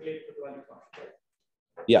somehow related to the value function,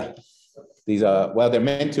 right? Yeah, these are, well, they're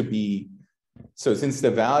meant to be. So since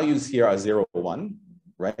the values here are 0, 1,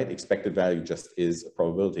 right? Expected value just is a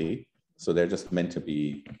probability. So they're just meant to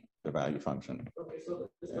be the value function. Okay, so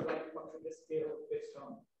this is the value function is scaled based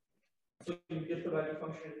on. So you get the value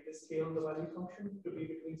function and you just scale the value function to be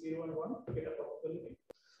between 0 and 1 to get a probability.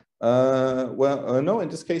 No, in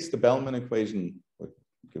this case, the Bellman equation would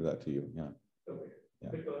give that to you. Yeah. Okay. Yeah.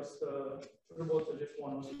 Because the rewards are just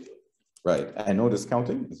 1 or 0. Right. And no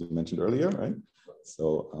discounting, as you mentioned earlier, right?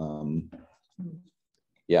 So,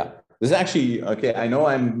 yeah, this is actually, okay, I know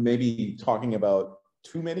I'm maybe talking about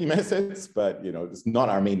too many methods, but you know, it's not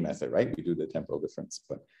our main method, right? We do the temporal difference,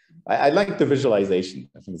 but I like the visualization.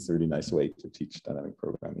 I think it's a really nice way to teach dynamic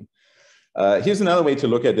programming. Here's another way to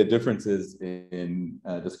look at the differences in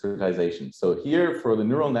discretization. So here for the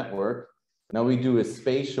neural network, now we do a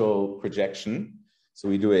spatial projection. So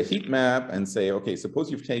we do a heat map and say, okay, suppose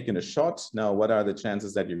you've taken a shot. Now, what are the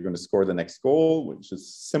chances that you're going to score the next goal? Which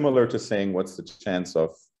is similar to saying, what's the chance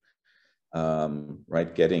of,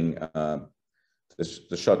 right, getting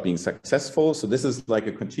the shot being successful. So this is like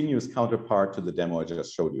a continuous counterpart to the demo I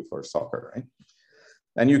just showed you for soccer, right?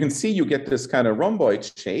 And you can see you get this kind of rhomboid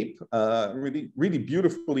shape, really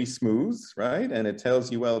beautifully smooth, right? And it tells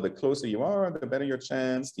you, well, the closer you are, the better your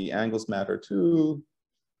chance. The angles matter too.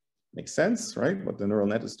 Makes sense, right? What the neural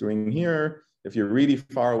net is doing here. If you're really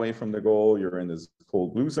far away from the goal, you're in this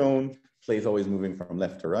cold blue zone. Play is always moving from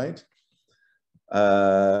left to right.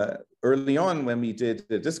 Early on, when we did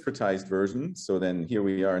the discretized version, so then here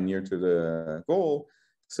we are near to the goal.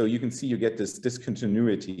 So you can see you get this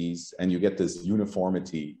discontinuities and you get this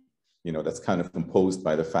uniformity, you know, that's kind of imposed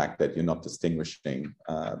by the fact that you're not distinguishing,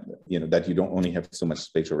 you know, that you don't only have so much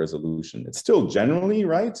spatial resolution. It's still generally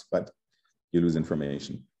right, but you lose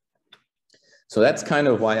information. So that's kind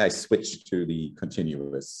of why I switched to the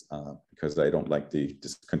continuous, because I don't like the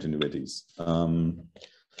discontinuities.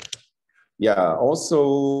 Yeah,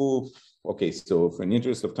 also, okay, so for the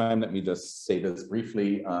interest of time, let me just say this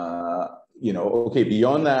briefly. You know, okay,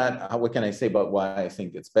 beyond that, what can I say about why I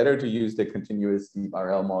think it's better to use the continuous deep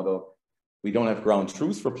RL model? We don't have ground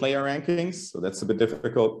truths for player rankings, so that's a bit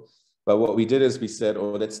difficult. But what we did is we said,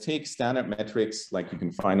 oh, let's take standard metrics like you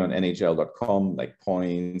can find on NHL.com, like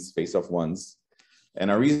points, face-off ones. And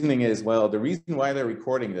our reasoning is, well, the reason why they're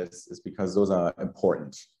recording this is because those are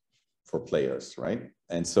important for players, right?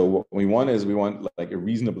 And so what we want is we want like a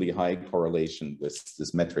reasonably high correlation with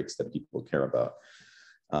this metrics that people care about.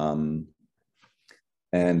 And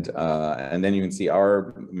then you can see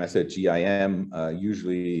our method GIM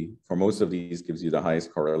usually for most of these gives you the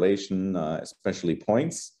highest correlation, especially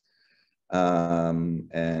points.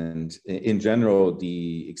 And in general,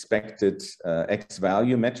 the expected X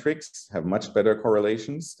value metrics have much better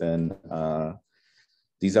correlations than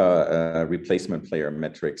these are replacement player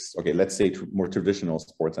metrics. Okay, let's say more traditional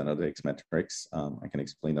sports analytics metrics. I can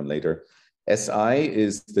explain them later. SI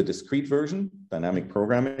is the discrete version, dynamic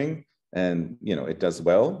programming, and you know it does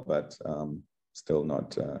well, but still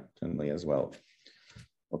not generally as well.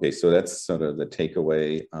 Okay, so that's sort of the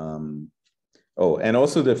takeaway. Oh, and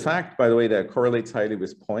also the fact, by the way, that it correlates highly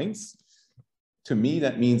with points. To me,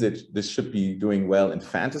 that means that this should be doing well in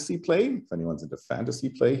fantasy play, if anyone's into fantasy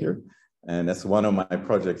play here. And that's one of my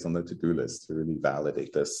projects on the to-do list to really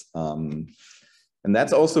validate this. And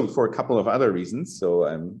that's also for a couple of other reasons, so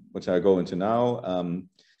which I'll go into now.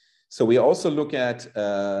 So we also look at,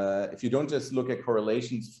 if you don't just look at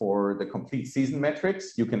correlations for the complete season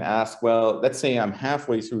metrics, you can ask, well, let's say I'm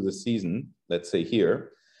halfway through the season, let's say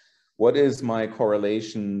here. What is my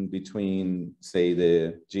correlation between, say,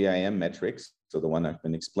 the GIM metrics, so the one I've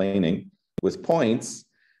been explaining, with points?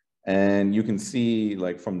 And you can see,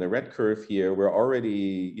 like from the red curve here, we're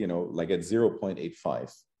already, you know, like at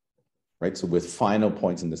 0.85, right? So with final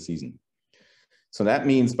points in the season. So that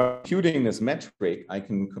means by computing this metric, I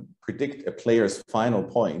can predict a player's final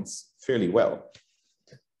points fairly well.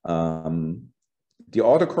 The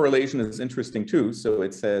autocorrelation is interesting too. So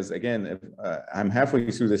it says, again, if I'm halfway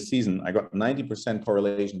through the season, I got 90%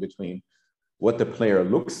 correlation between what the player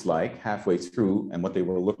looks like halfway through and what they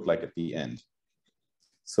will look like at the end.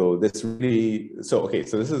 So this really, so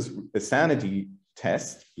this is a sanity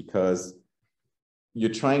test because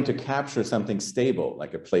you're trying to capture something stable,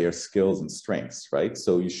 like a player's skills and strengths, right?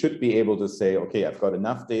 So you should be able to say, okay, I've got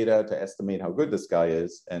enough data to estimate how good this guy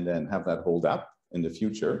is, and then have that hold up in the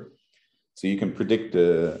future. So you can predict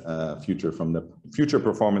the future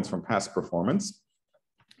performance from past performance,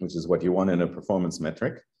 which is what you want in a performance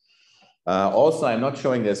metric. Also, I'm not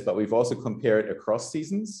showing this, but we've also compared across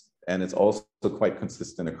seasons, and it's also quite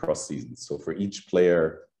consistent across seasons. So for each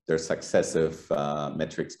player, their successive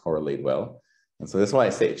metrics correlate well. And so that's why I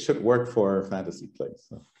say it should work for fantasy plays.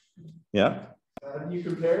 So, yeah. Have you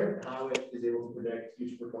compared how it is able to predict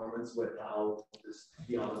future performance with how this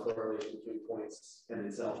beyond the correlation between points and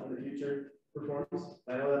itself in the future performance?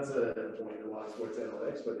 I know that's a point in a lot of sports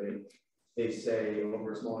analytics, but they say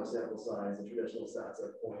over a smaller sample size, the traditional stats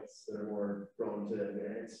like points that are more prone to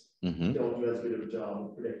variance don't do as good of a job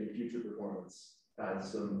of predicting future performance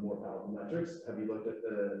as some more powerful metrics. Have you looked at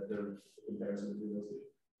the comparison between those two?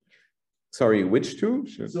 Sorry, which two?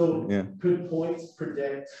 Sure. So could points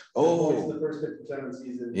predict points in the first 50% of the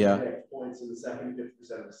season, predict points in the second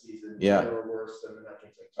 50% of the season, better or worse than the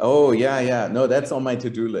metrics? Oh, yeah. No, that's on my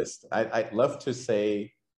to-do list. I'd love to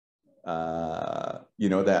say,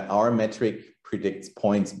 that our metric predicts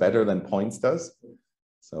points better than points does.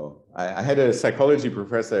 So I had a psychology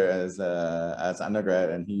professor as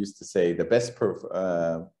undergrad, and he used to say the best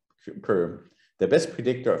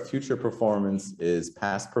predictor of future performance is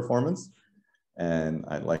past performance. And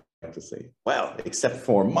I'd like to say, well, except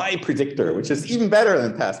for my predictor, which is even better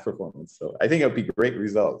than past performance. So I think it would be great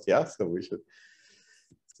results. Yeah, so we should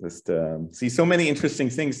just see so many interesting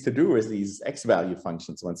things to do with these X value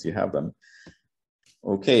functions once you have them.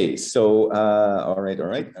 Okay, so all right.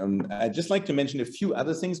 I'd just like to mention a few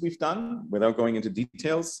other things we've done without going into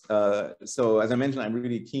details. So as I mentioned, I'm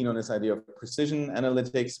really keen on this idea of precision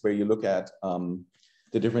analytics, where you look at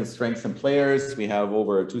the different strengths in players. We have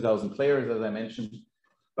over 2,000 players, as I mentioned,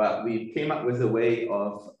 but we came up with a way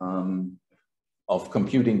of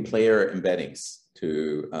computing player embeddings.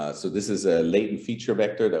 So this is a latent feature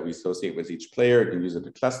vector that we associate with each player. You can use it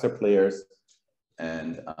to cluster players,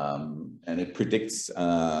 and it predicts.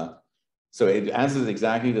 So it answers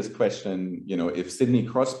exactly this question. If Sidney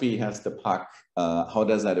Crosby has the puck, how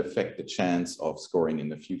does that affect the chance of scoring in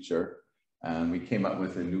the future? And we came up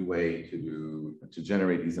with a new way to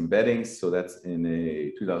generate these embeddings. So that's in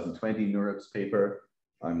a 2020 NeurIPS paper.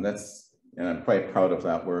 And I'm quite proud of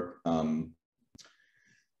that work.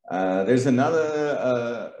 There's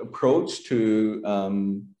another approach to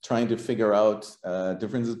trying to figure out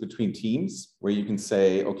differences between teams, where you can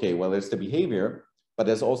say, okay, well, there's the behavior, but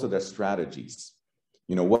there's also their strategies.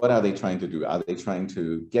 What are they trying to do? Are they trying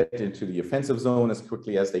to get into the offensive zone as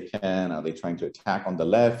quickly as they can? Are they trying to attack on the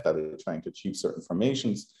left? Are they trying to achieve certain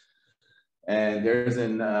formations? And there's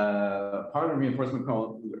an part of reinforcement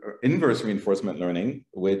called inverse reinforcement learning,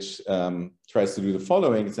 which tries to do the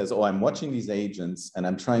following. It says, I'm watching these agents and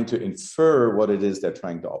I'm trying to infer what it is they're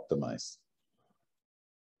trying to optimize,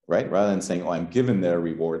 right? Rather than saying, I'm given their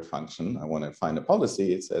reward function, I want to find a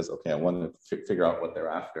policy. It says, okay, I want to figure out what they're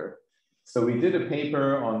after. So we did a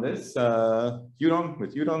paper on this,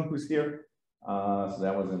 with Yudong, who's here. So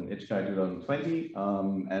that was in ITCHI 2020.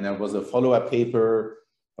 And there was a follow-up paper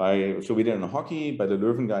so we did it on hockey, by the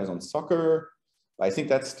Löwen guys on soccer. I think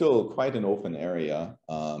that's still quite an open area,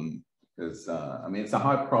 because it's a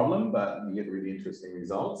hard problem, but you get really interesting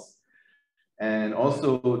results. And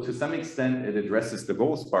also, to some extent, it addresses the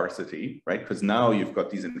goal sparsity, right? Because now you've got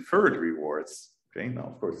these inferred rewards. Okay, now,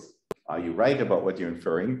 of course, are you right about what you're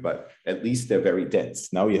inferring? But at least they're very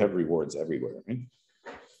dense. Now you have rewards everywhere, right?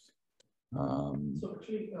 So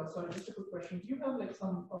actually, sorry, just a quick question. Do you have like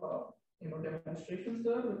some demonstrations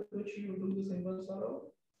there with which you do this inverse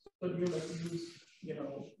RO? So do you use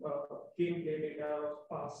gameplay data,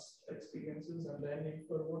 past experiences, and then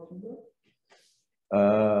infer what from there?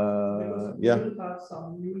 Because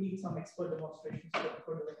you need some expert demonstrations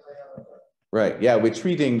for doing IR. Right. Yeah, we're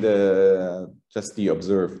treating just the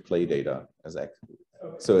observed play data as actual.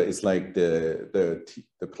 Okay. So it's like the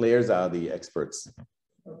players are the experts.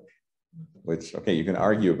 Okay. Which, okay, you can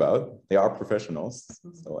argue about. They are professionals.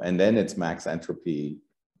 So, and then it's max entropy.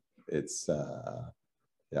 It's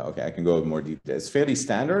okay, I can go into more detail. It's fairly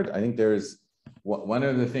standard. I think there's one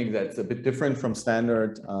of the things that's a bit different from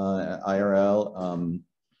standard IRL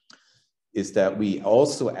is that we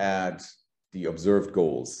also add the observed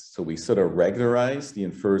goals. So we sort of regularize the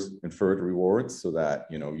inferred rewards so that,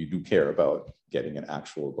 you do care about getting an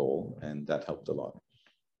actual goal, and that helped a lot.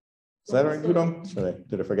 Is that right, Yudong?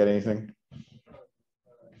 Did I forget anything?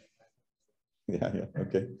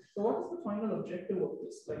 Okay. So what is the final objective of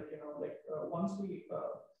this? Like, you know, like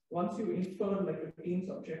once you infer like the team's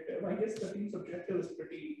objective, I guess the team's objective is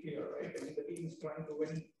pretty clear, right? I mean, the team is trying to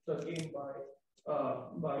win the game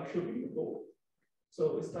by shooting the goal.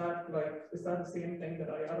 So is that the same thing that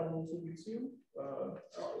IRL also gives you,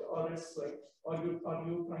 or is like, are you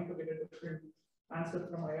trying to get a different answer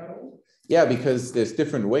from IRL? Yeah, because there's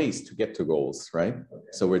different ways to get to goals, right?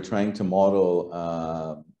 Okay. So we're trying to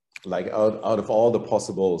model like out of all the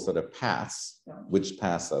possible sort of paths, which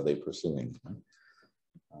paths are they pursuing?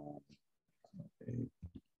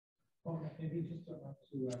 Okay. Maybe just to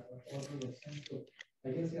offer the sense of, I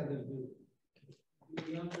guess, yeah,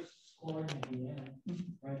 the underscoring at the end,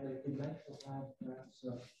 right? Like we'd like to have perhaps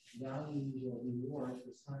values or rewards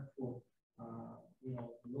assigned for, you know,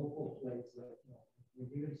 local plays, like, you know, in a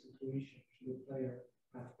given situation, should the player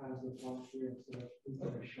have passed the ball here instead of taking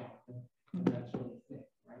a shot and that sort of thing,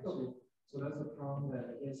 right? So that's the problem that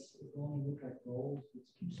I guess if we only look at goals, it's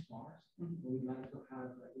too sparse. We'd like to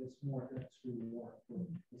have, I guess, more of that reward for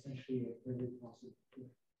essentially a very positive.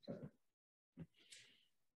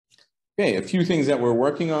 Okay, a few things that we're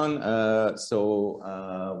working on.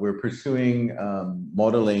 We're pursuing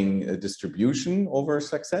modeling a distribution over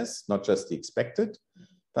success, not just the expected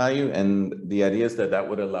value. And the idea is that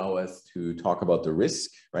would allow us to talk about the risk,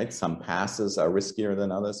 right? Some passes are riskier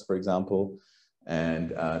than others, for example, and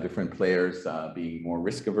different players being more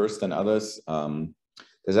risk averse than others.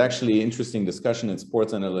 There's actually interesting discussion in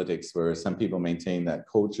sports analytics where some people maintain that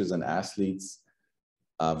coaches and athletes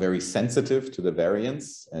are very sensitive to the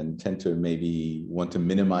variance and tend to maybe want to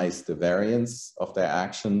minimize the variance of their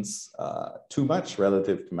actions too much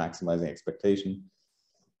relative to maximizing expectation.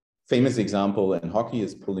 Famous example in hockey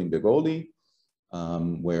is pulling the goalie,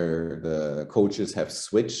 where the coaches have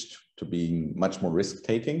switched to being much more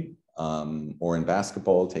risk-taking, or in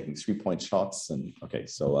basketball, taking three-point shots. And okay,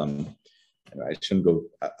 so I shouldn't go,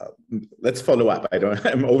 let's follow up.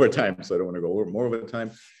 I'm over time, so I don't want to go over more over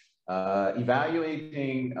time.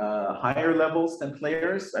 Evaluating higher levels than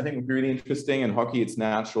players, I think would be really interesting. In hockey, it's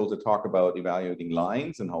natural to talk about evaluating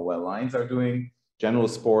lines and how well lines are doing. General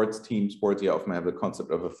sports, team sports, you often have the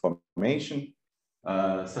concept of a formation.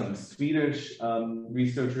 Some Swedish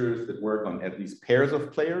researchers that work on at least pairs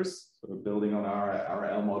of players, sort of building on our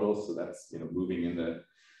RL models. So that's, you know, moving in the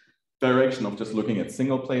direction of just looking at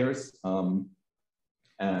single players. One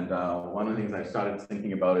of the things I started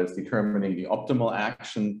thinking about is determining the optimal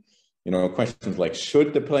action. You know, questions like,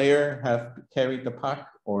 should the player have carried the puck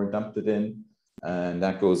or dumped it in? And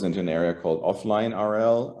that goes into an area called offline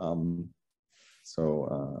RL.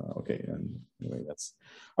 Okay, and anyway, that's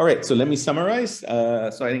all right. So let me summarize.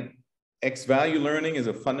 So I think X value learning is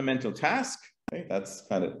a fundamental task. Right? That's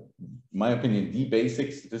kind of, in my opinion, the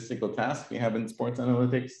basic statistical task we have in sports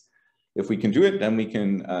analytics. If we can do it, then we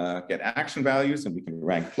can get action values and we can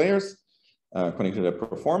rank players according to their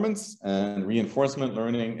performance. And reinforcement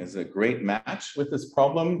learning is a great match with this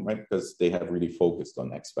problem, right? Because they have really focused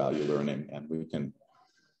on X value learning, and we can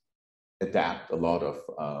adapt a lot of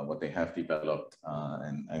what they have developed.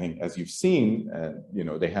 And I think, as you've seen, you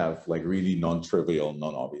know, they have like really non-trivial,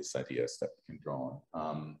 non-obvious ideas that we can draw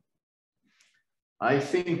on. I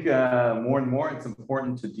think more and more it's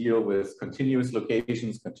important to deal with continuous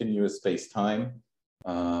locations, continuous space-time,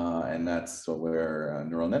 and that's where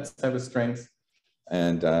neural nets have a strength.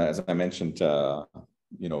 And as I mentioned,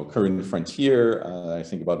 you know, current frontier, I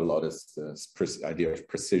think about a lot is this idea of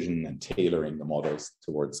precision and tailoring the models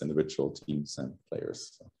towards individual teams and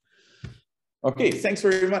players. So, okay, thanks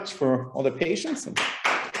very much for all the patience. And,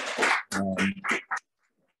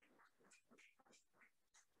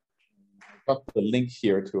 got the link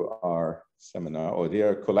here to our seminar. Oh, they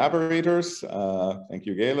are collaborators. Thank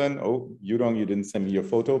you, Galen. Oh, Yudong, you didn't send me your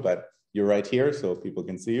photo, but you're right here so people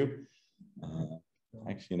can see you.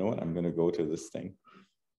 Actually, you know what? I'm going to go to this thing.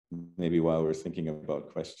 Maybe while we're thinking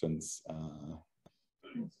about questions. So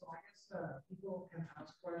I guess people can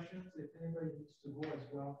ask questions. If anybody needs to go as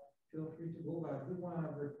well, feel free to go. But I do want to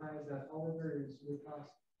advertise that Oliver is with us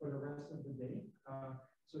for the rest of the day.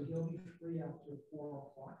 So he'll be free after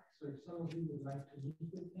 4 o'clock. So if some of you would like to meet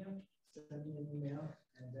with him, send me an email,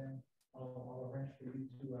 and then I'll arrange for you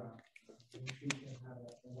to have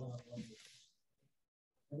a one-on-one.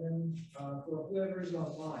 And then for whoever is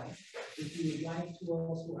online, if you would like to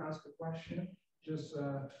also ask a question, just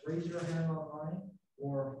raise your hand online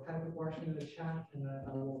or type a question in the chat, and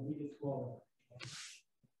I will read it to all of them.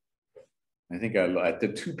 I think at the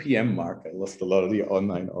 2 p.m. mark, I lost a lot of the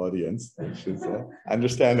online audience, which is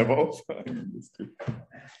understandable.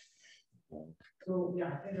 So yeah,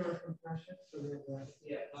 I think there were some questions. So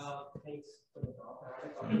thanks for the talk. I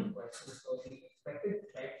had a couple of questions. So the expected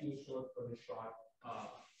threat you showed for the shot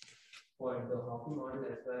for the hockey model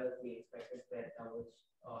as well as the expected threat that was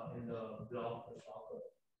in the blog for soccer.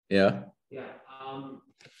 Yeah. Yeah.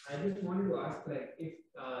 I just wanted to ask, like, if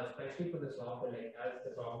especially for the soccer, like, as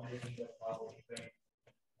the probability of foul, right?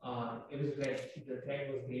 It was like the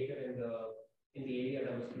threat was greater in the area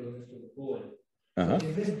that was closest to the goal. So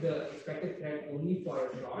is it the expected threat only for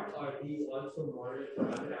a shot, or do you also model it for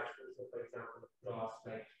other actions? So, for example, cross,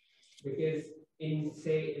 like, because in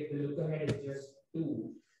say if the look ahead is just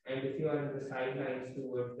 2, and if you are in the sidelines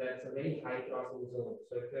towards, that's a very high crossing zone.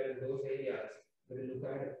 So if you're in those areas with a look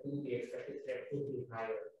ahead of 2, the expected threat could be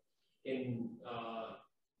higher.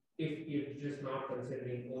 If you're just not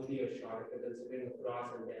considering only a shot, if you're considering a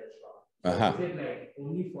cross and then a shot. So is it like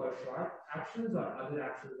only for short actions or other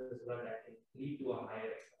actions as well that can lead to a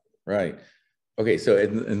higher expected? Right. Okay, so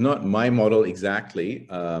it's not my model exactly,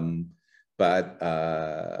 but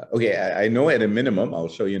okay, I know at a minimum, I'll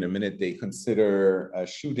show you in a minute, they consider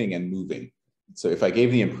shooting and moving. So if I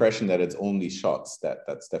gave the impression that it's only shots,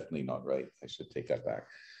 that's definitely not right. I should take that back.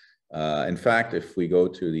 In fact, if we go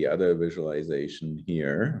to the other visualization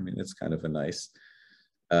here, I mean, it's kind of a nice,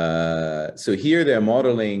 so here they're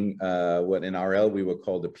modeling what in RL we would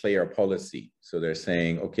call the player policy. So they're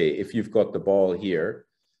saying, okay, if you've got the ball here,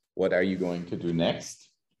 what are you going to do next?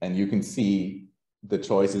 And you can see the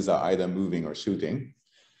choices are either moving or shooting,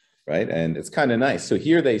 right? And it's kind of nice. So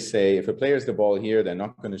here they say, if a player has the ball here, they're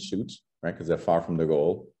not going to shoot, right? Because they're far from the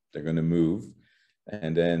goal. They're going to move.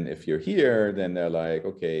 And then if you're here, then they're like,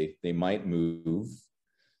 okay, they might move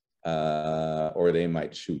or they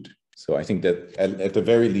might shoot. So I think that at the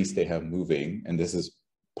very least they have moving, and this is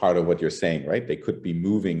part of what you're saying, right? They could be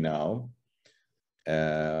moving now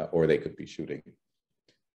or they could be shooting.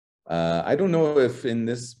 I don't know if in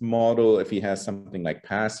this model, if he has something like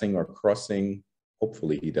passing or crossing,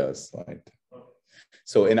 hopefully he does, right?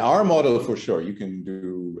 So in our model, for sure, you can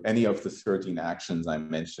do any of the 13 actions I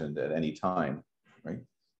mentioned at any time, right?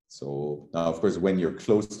 So now, of course, when you're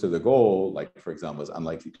close to the goal, like for example, it's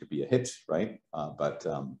unlikely to be a hit, right? But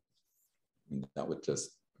that would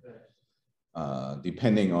just,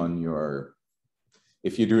 depending on your,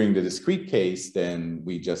 if you're doing the discrete case, then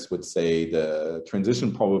we just would say the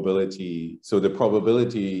transition probability, so the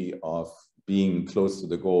probability of being close to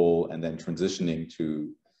the goal and then transitioning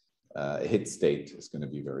to a hit state is going to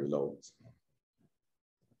be very low.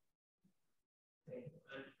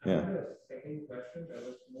 I have a second question that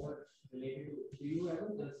was more related to, do you ever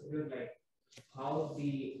consider like how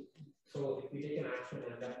so if you take an action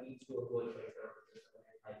and that leads to a goal, for example,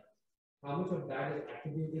 how much of that is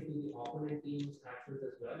attributed to the opponent team's actions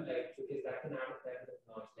as well? Like, because that can have a fair bit of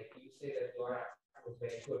noise. Like you say that your action was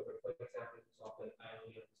very good, but for example, in soccer, I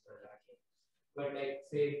only understand action. But like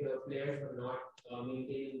say the players were not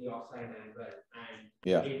maintaining the offside angle, and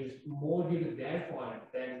it is more due to their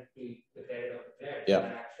fault than to the credit of the player.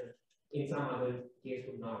 That action in some other case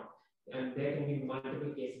would not. And there can be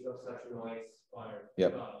multiple cases of such noise or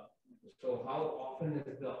so how often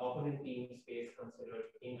is the opponent team space considered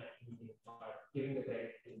in attributing or giving the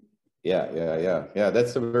credit to? Yeah,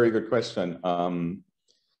 that's a very good question.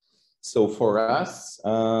 So for us,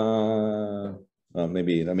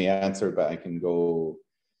 maybe let me answer, but I can go.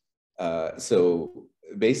 So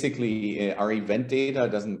basically, our event data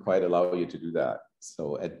doesn't quite allow you to do that.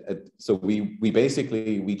 So so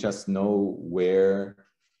we just know where.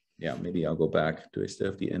 Yeah, maybe I'll go back. Do I still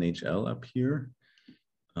have the NHL up here?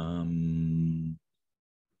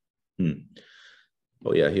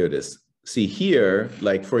 Oh yeah, here it is. See here,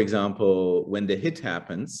 like for example, when the hit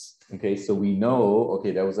happens, okay, so we know,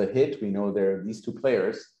 okay, there was a hit, we know there are these two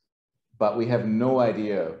players, but we have no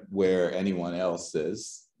idea where anyone else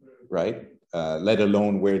is, right? Let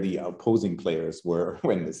alone where the opposing players were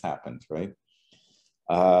when this happened, right?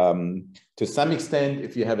 To some extent,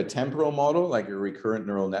 if you have a temporal model, like a recurrent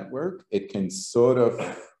neural network, it can sort of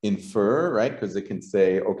infer, right? Because it can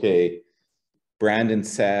say, okay, Brandon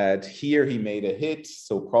said here he made a hit,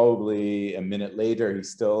 so probably a minute later he's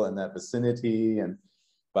still in that vicinity,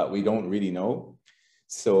 but we don't really know.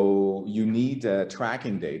 So you need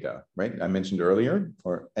tracking data, right? I mentioned earlier.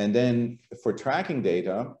 And then for tracking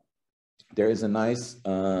data, there is a nice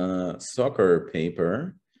soccer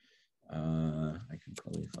paper. I can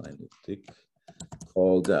probably find it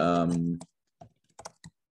called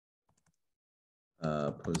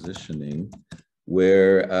positioning,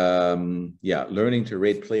 where learning to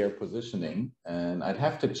rate player positioning, and I'd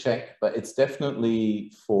have to check, but it's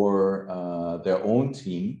definitely for their own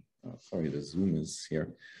team. Oh, sorry, the zoom is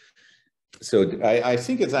here. So I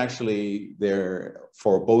think it's actually there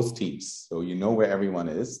for both teams. So you know where everyone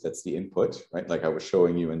is, that's the input, right? Like I was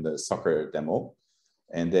showing you in the soccer demo.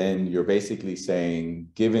 And then you're basically saying,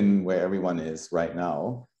 given where everyone is right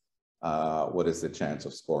now, what is the chance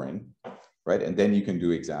of scoring, right? And then you can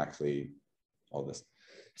do exactly all this.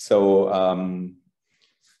 So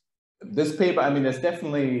this paper, I mean, there's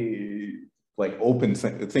definitely like open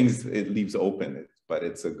things, it leaves open, but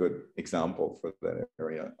it's a good example for that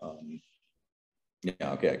area.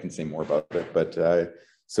 Yeah, okay, I can say more about it, but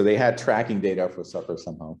so they had tracking data for soccer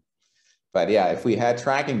somehow. But yeah, if we had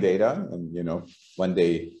tracking data, and you know, one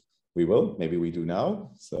day we will, maybe we do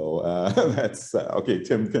now. So that's okay.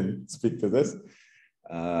 Tim can speak to this.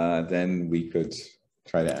 Then we could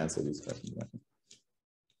try to answer these questions.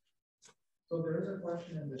 So there is a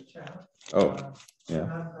question in the chat. Oh, yeah.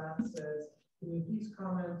 That says, can you please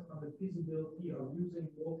comment on the feasibility of using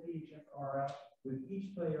multi-agent RF with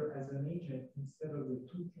each player as an agent instead of the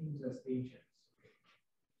two teams as agents?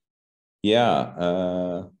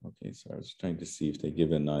 Yeah, okay, so I was trying to see if they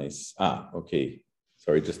give a nice, okay.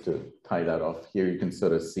 Sorry, just to tie that off, here you can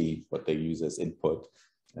sort of see what they use as input,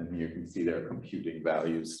 and you can see their computing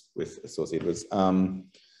values with associated with.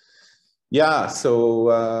 Yeah,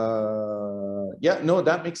 so, yeah, no,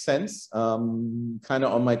 that makes sense. Kind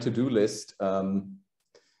of on my to-do list.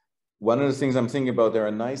 One of the things I'm thinking about, there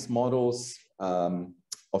are nice models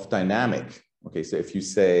of dynamic. Okay, so if you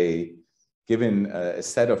say, given a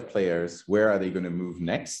set of players, where are they going to move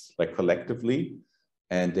next, like collectively?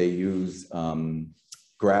 And they use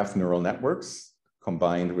graph neural networks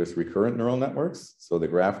combined with recurrent neural networks. So the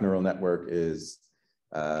graph neural network is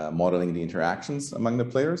modeling the interactions among the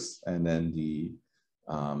players, and then the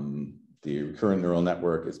recurrent neural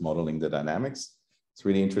network is modeling the dynamics. It's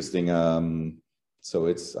really interesting. So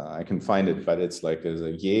it's, I can find it, but it's like there's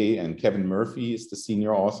a Ye, and Kevin Murphy is the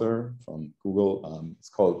senior author from Google. It's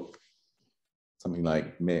called something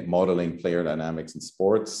like modeling player dynamics in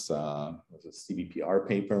sports. There's a CVPR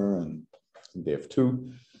paper, and I think they have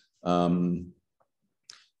two. So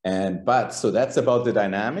that's about the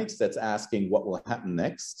dynamics. That's asking what will happen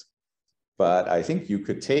next. But I think you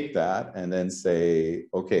could take that and then say,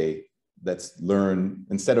 okay, let's learn,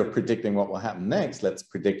 instead of predicting what will happen next, let's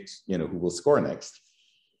predict, you know, who will score next.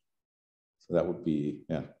 So that would be,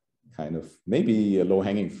 yeah, kind of maybe a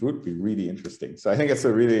low-hanging fruit, be really interesting. So I think it's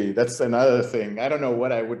that's another thing. I don't know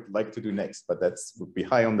what I would like to do next, but would be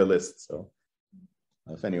high on the list. So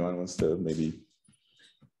if anyone wants to, maybe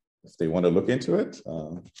if they want to look into it,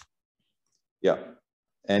 yeah.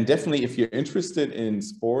 And definitely, if you're interested in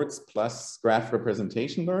sports plus graph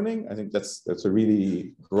representation learning, I think that's a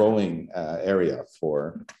really growing area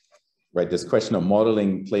for, right? This question of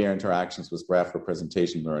modeling player interactions with graph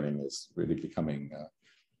representation learning is really becoming a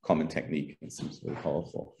common technique. It seems very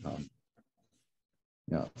powerful.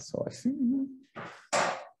 Yeah, so I think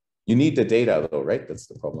you need the data though, right? That's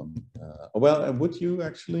the problem. Well, would you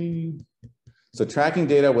actually? So tracking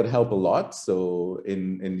data would help a lot. So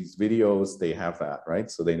in these videos, they have that, right?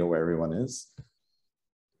 So they know where everyone is.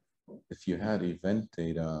 If you had event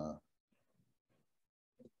data,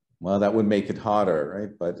 well, that would make it harder,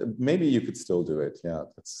 right? But maybe you could still do it. Yeah,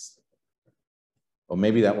 or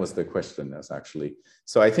maybe that was the question. That's actually.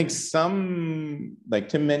 So I think some, like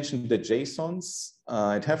Tim mentioned the JSONs,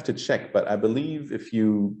 I'd have to check, but I believe if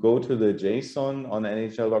you go to the JSON on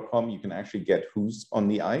NHL.com, you can actually get who's on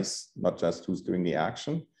the ice, not just who's doing the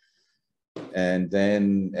action. And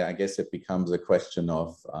then I guess it becomes a question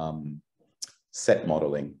of set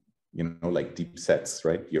modeling, you know, like deep sets,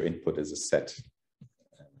 right? Your input is a set.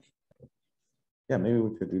 Yeah, maybe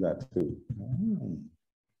we could do that too.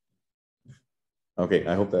 Okay,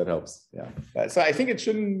 I hope that helps. Yeah, so I think it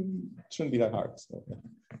shouldn't be that hard. So,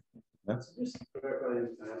 yeah. So just clarifying,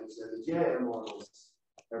 the GIM models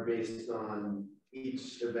are based on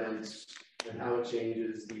each event and how it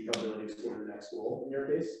changes the probability of scoring the next goal. In your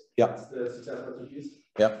case, yeah, that's the success recipes.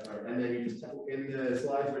 Yeah. Right. And then you just in the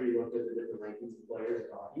slides where you looked at the different rankings of players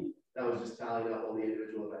in hockey, that was just tallying up all the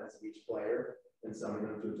individual events of each player and summing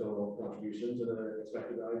them to a total contribution to the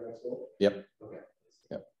expected value of next goal. Yep. Okay.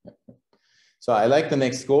 Yep. So I like the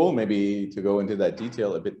next goal, maybe to go into that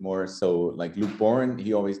detail a bit more. So like Luke Bourne,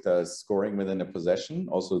 he always does scoring within a possession,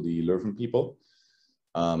 also the Leuven people.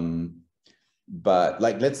 But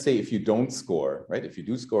like, let's say if you don't score, right? If you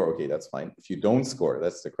do score, okay, that's fine. If you don't score,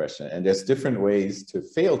 that's the question. And there's different ways to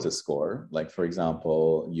fail to score. Like, for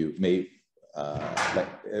example, you may,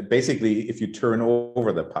 basically, if you turn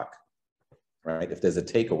over the puck, right? If there's a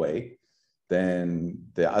takeaway, then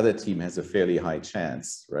the other team has a fairly high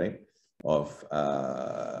chance, right, of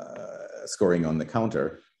scoring on the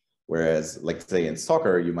counter. Whereas, like say in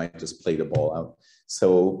soccer, you might just play the ball out. So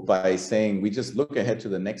by saying we just look ahead to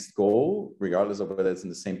the next goal, regardless of whether it's in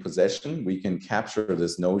the same possession, we can capture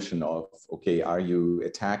this notion of, okay, are you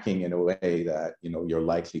attacking in a way that, you know, you're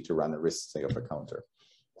likely to run a risk, say, of a counter.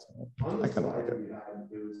 So on I the kind of slide like it. we had,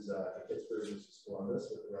 it was Pittsburgh versus Columbus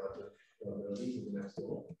with the relative probability of the next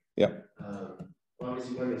goal. Yeah.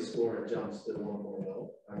 Obviously, when they score, it jumps to 1-0.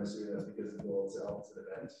 I'm assuming that's because the goal itself is an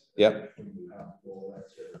event. Yeah. When you have a goal,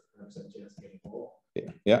 that's your 100% chance of getting a goal.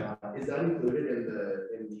 Yeah. Is that included in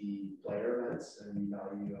the player events and the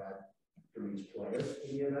value you had for each player in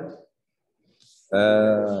the event?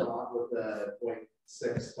 Shot with the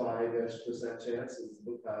 0.65% chance is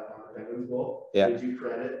on the Penguins goal. Yeah. Did you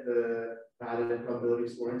credit the added probability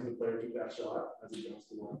of scoring to the player who took that shot as it jumps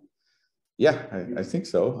to 1? Yeah, I think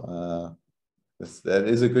so. That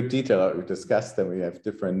is a good detail we discussed, and we have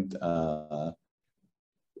different.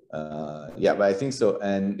 Yeah, but I think so.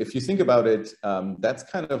 And if you think about it, that's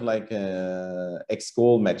kind of like a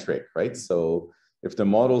X-goal metric, right? So if the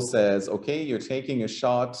model says, okay, you're taking a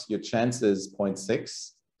shot, your chance is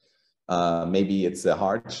 0.6, maybe it's a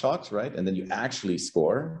hard shot, right? And then you actually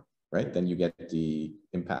score, right? Then you get the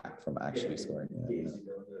impact from actually scoring.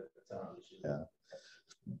 Yeah.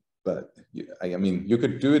 But I mean, you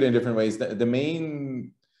could do it in different ways. The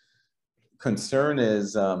main concern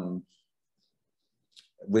is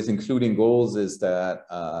with including goals is that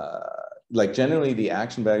like generally the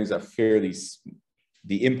action values are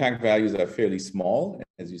the impact values are fairly small,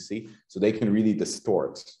 as you see, so they can really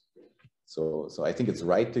distort. So I think it's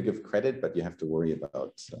right to give credit, but you have to worry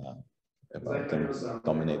about them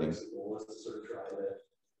dominating. The goal is to sort of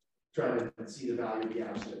try to see the value of the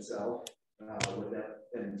action itself with that,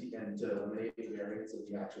 and to eliminate the variance of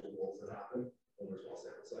the actual goals that happen over small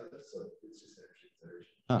sample sizes. So it's just an interesting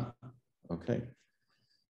consideration. Okay.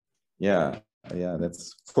 Yeah, that's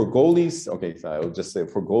for goalies. Okay, so I'll just say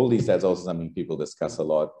for goalies, that's also something people discuss a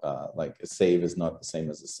lot. Like a save is not the same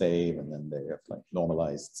as a save, and then they have like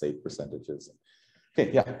normalized save percentages. Okay,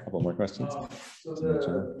 yeah, a couple more questions. So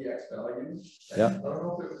the X value. Yeah. I don't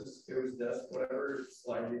know if it was this, whatever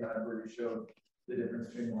slide you had where you showed the difference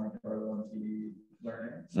between Monte Carlo and TD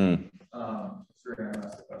learning. Sorry, I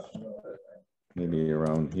asked a question about it. Maybe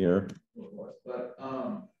around here. But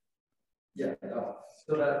yeah,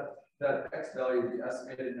 so that X value, the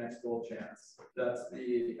estimated next goal chance, that's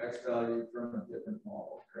the X value from a different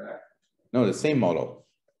model, correct? No, the same model.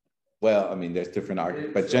 Well, I mean, there's different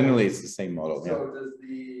arguments, but generally it's the same model. So does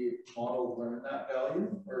the model learn that value?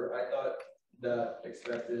 Or I thought that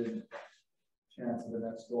expected chance of the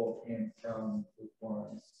next goal came from the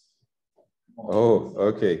performance model. Oh,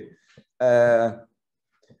 okay.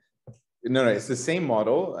 No, it's the same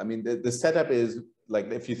model. I mean, the setup is like,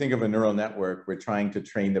 if you think of a neural network, we're trying to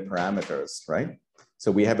train the parameters, right? So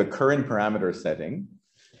we have a current parameter setting,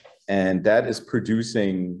 and that is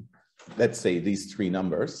producing, let's say, these three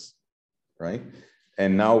numbers, right?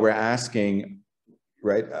 And now we're asking,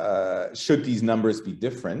 right, should these numbers be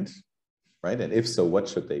different, right? And if so, what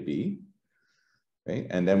should they be? Right?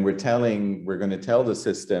 And then we're going to tell the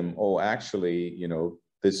system, oh, actually, you know,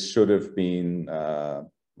 this should have been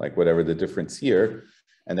like whatever the difference here.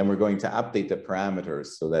 And then we're going to update the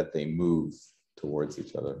parameters so that they move towards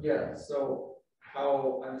each other. Yeah, so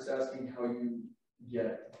I'm just asking how you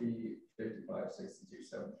get the 55, 62,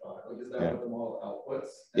 75. Like, is that what the model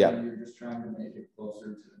outputs? And you're just trying to make it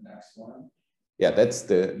closer to the next one? Yeah, that's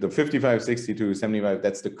the 55, 62, 75,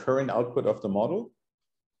 that's the current output of the model.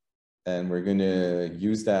 And we're going to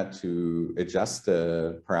use that to adjust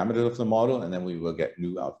the parameters of the model, and then we will get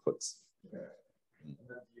new outputs. Okay. And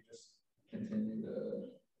then you just continue to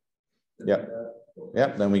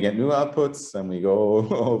yeah, then we get new outputs, and we go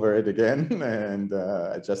over it again and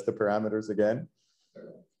adjust the parameters again.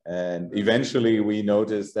 And eventually we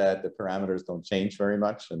notice that the parameters don't change very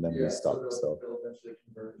much, and then we stop. So they'll eventually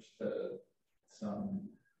converge to some,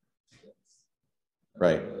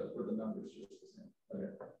 right. where the numbers just the same.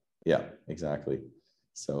 Okay. Yeah, exactly.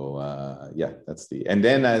 So yeah, that's and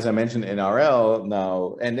then as I mentioned in RL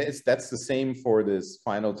now, and that's the same for this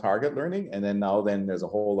final target learning. And then there's a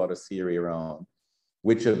whole lot of theory around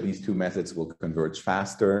which of these two methods will converge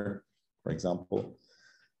faster, for example.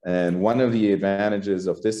 And one of the advantages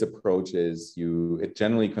of this approach is it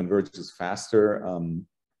generally converges faster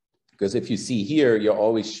because if you see here, you're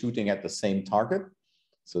always shooting at the same target.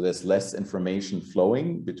 So there's less information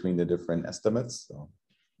flowing between the different estimates. So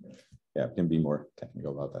yeah, can be more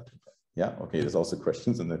technical about that. Yeah, okay, there's also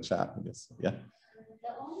questions in the chat, I guess. Yeah. The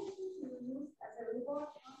only thing you use as a reward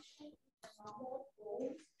function is the number of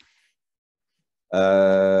goals.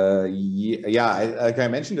 Like I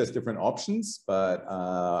mentioned, there's different options, but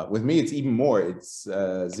with me, it's even more. It's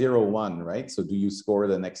 0-1, right? So do you score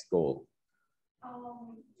the next goal?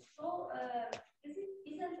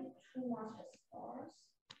 Isn't it too much sparse?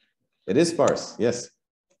 It is sparse, yes.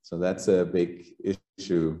 So that's a big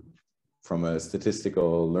issue from a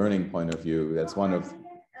statistical learning point of view. That's one of... the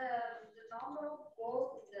number of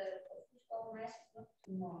goals in the statistical mesh is not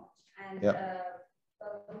too much. And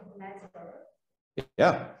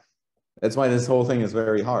yeah, that's why this whole thing is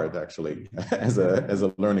very hard, actually, as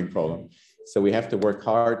a learning problem. So we have to work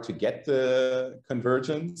hard to get the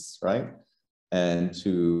convergence, right? And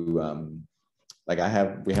to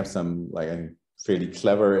we have some fairly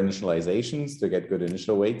clever initializations to get good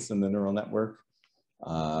initial weights in the neural network.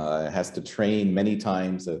 It has to train many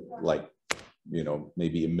times at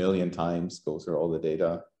maybe 1 million times, go through all the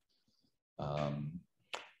data.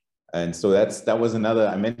 And so that was another,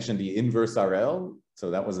 I mentioned the inverse RL. So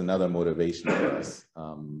that was another motivation for us.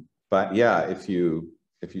 But yeah, if you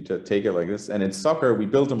take it like this, and in soccer, we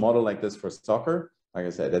built a model like this for soccer. Like I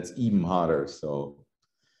said, that's even harder. So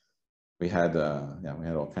we had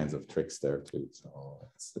all kinds of tricks there too. So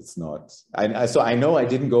it's not. So I know I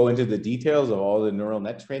didn't go into the details of all the neural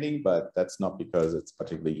net training, but that's not because it's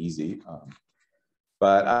particularly easy.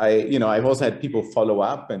 But I've also had people follow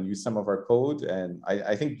up and use some of our code, and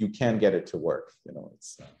I think you can get it to work. It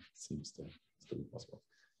seems to be possible.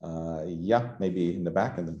 Yeah, maybe in the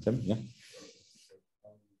back, and then Tim. Yeah.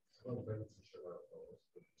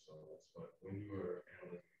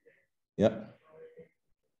 Yeah.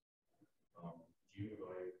 Do you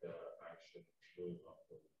like the action shows up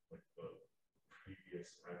like the previous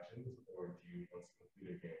actions, or do you once you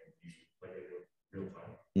complete a game, do you like it in real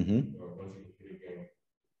time? Or once you complete a game,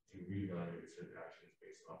 do you reevaluate certain actions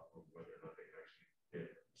based off of whether or not they actually did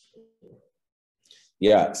score?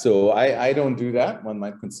 Yeah, so I don't do that. One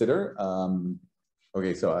might consider.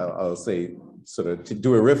 Okay, so I'll say sort of to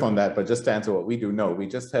do a riff on that, but just to answer what we do, no, we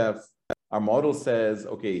just have, our model says,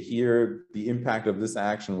 okay, here the impact of this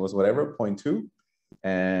action was whatever, 0.2,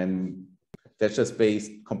 and that's just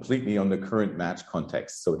based completely on the current match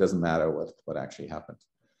context. So it doesn't matter what actually happened.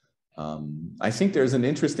 I think there's an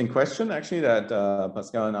interesting question actually that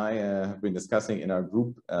Pascal and I have been discussing in our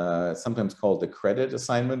group, sometimes called the credit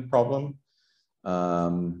assignment problem.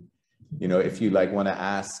 If you want to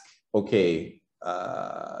ask, okay,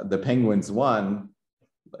 the Penguins won,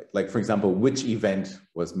 like for example, which event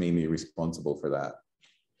was mainly responsible for that,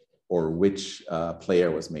 or which player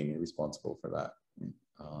was mainly responsible for that,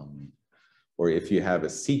 or if you have a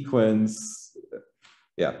sequence,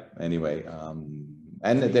 yeah. Anyway,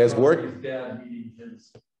 and there's work. His dad meeting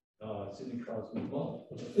his Sidney Crosby's mom.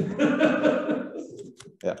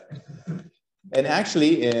 Yeah. And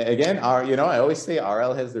actually, again, I always say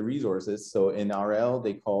RL has the resources. So in RL,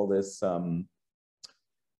 they call this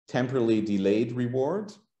temporally delayed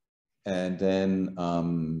reward, and then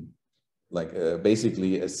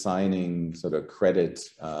basically assigning sort of credit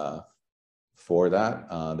for that.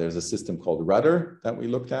 There's a system called Rudder that we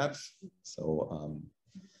looked at.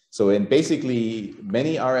 So in basically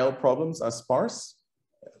many RL problems are sparse,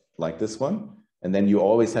 like this one. And then you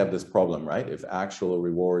always have this problem, right? If actual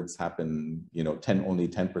rewards happen, only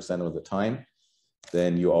 10% of the time,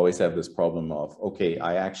 then you always have this problem of, okay,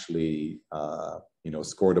 I actually,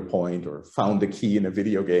 scored a point or found a key in a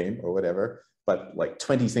video game or whatever, but like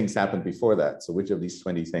 20 things happened before that. So which of these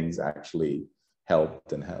 20 things actually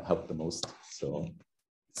helped and helped the most? So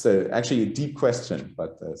it's actually a deep question,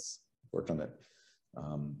 but let's work on it.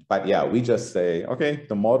 But yeah, we just say, okay,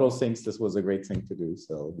 the model thinks this was a great thing to do,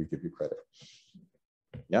 so we give you credit.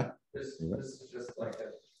 Yeah. This is just like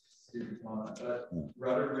a stupid comment, but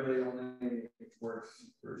Rudder really only works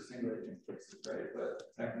for single agent cases, right? But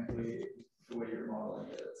technically, the way you're modeling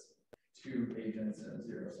it, it's 2 agents in a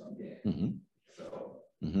zero-sum game. So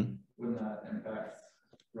wouldn't that impact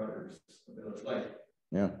Rudder's ability? Like,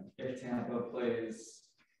 if Tampa plays,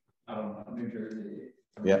 I don't know, New Jersey,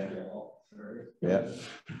 or Montreal,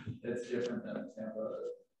 it's different than Tampa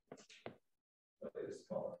plays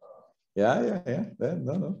Colorado. Yeah.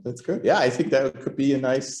 No, that's good. Yeah, I think that could be a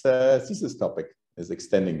nice thesis topic, is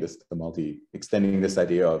extending this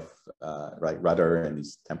idea of rudder and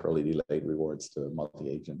these temporally delayed rewards to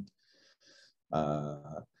multi-agent.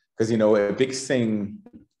 Because a big thing,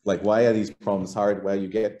 like why are these problems hard? Well, you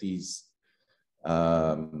get these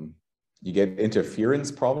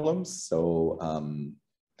interference problems. So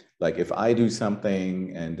like if I do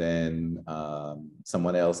something and then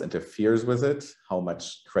someone else interferes with it, how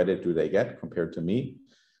much credit do they get compared to me?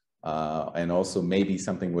 And also maybe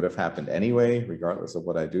something would have happened anyway, regardless of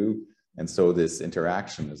what I do. And so this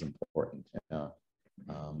interaction is important.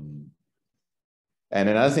 And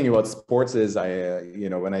another thing about sports is you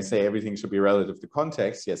know, when I say everything should be relative to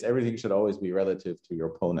context, yes, everything should always be relative to your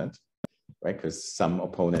opponent, right? Because some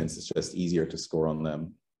opponents, it's just easier to score on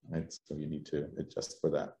them, right? So you need to adjust for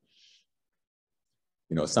that.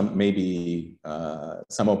 You know, maybe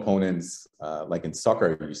some opponents, like in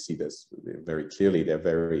soccer, you see this very clearly, they're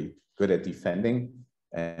very good at defending,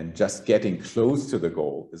 and just getting close to the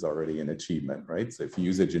goal is already an achievement, right? So if you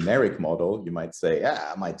use a generic model, you might say,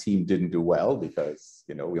 yeah, my team didn't do well because,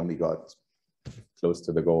 you know, we only got close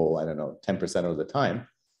to the goal, I don't know, 10% of the time,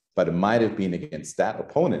 but it might have been against that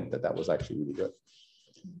opponent that was actually really good.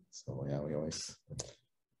 So yeah, we always,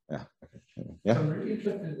 yeah. So I'm really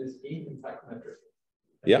interested in this game impact metric.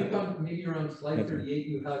 I think on, maybe around slide 38,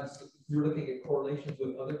 you're looking at correlations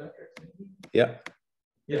with other metrics, maybe? Yeah.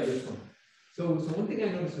 Yeah, this one. So one thing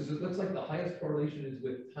I noticed is it looks like the highest correlation is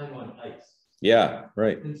with time on ice. Yeah,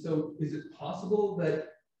 right. And so is it possible that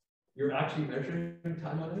you're actually measuring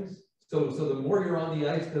time on ice? So the more you're on the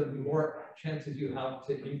ice, the more chances you have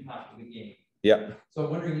to impact the game. Yeah. So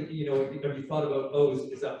I'm wondering, you know, have you thought about, oh,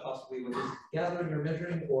 is that possibly what this is gathering or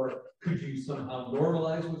measuring, or could you somehow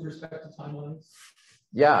normalize with respect to time on ice?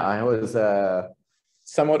 Yeah, I was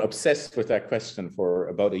somewhat obsessed with that question for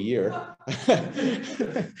about a year.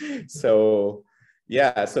 So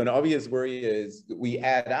yeah, so an obvious worry is we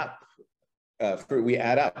add up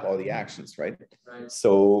all the actions, right?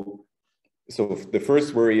 So the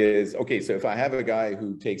first worry is, okay, so if I have a guy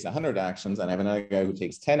who takes 100 actions and I have another guy who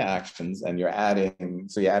takes 10 actions, and you're adding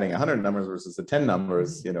 100 numbers versus the 10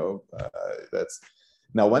 numbers, you know, that's,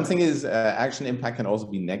 now one thing is action impact can also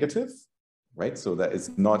be negative, right? So that it's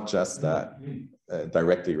not just that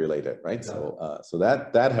directly related, right? So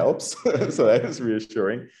that helps. So that is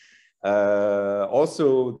reassuring.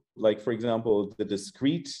 Also, like for example, the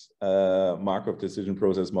discrete Markov decision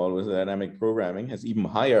process model with dynamic programming has even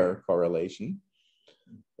higher correlation,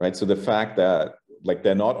 right? So the fact that like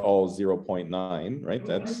they're not all 0.9, right?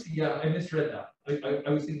 That's I misread that. I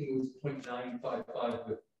was thinking it was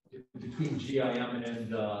 0.955 between GIM and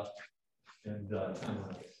time on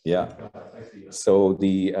ice. Yeah. I see that. So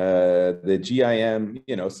the GIM,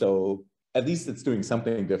 you know, so at least it's doing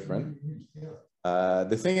something different.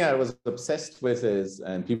 The thing I was obsessed with is,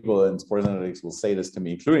 and people in sports analytics will say this to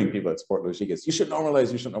me, including people at Sport Logic, is you should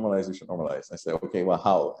normalize, you should normalize, you should normalize. I say, okay, well,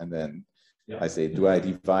 how? And then I say, do I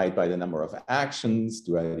divide by the number of actions?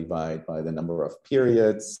 Do I divide by the number of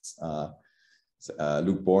periods?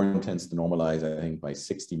 Luke Bourne tends to normalize, I think, by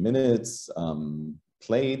 60 minutes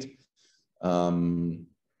played.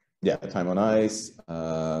 Yeah, time on ice,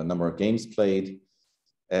 number of games played.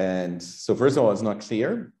 And so first of all, it's not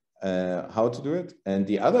clear how to do it. And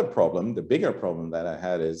the other problem, the bigger problem that I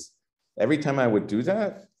had is every time I would do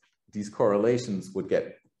that, these correlations would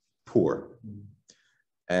get poor.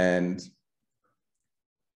 And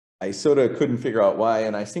I sort of couldn't figure out why.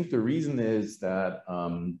 And I think the reason is that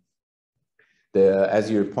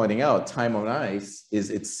as you're pointing out, time on ice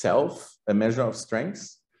is itself a measure of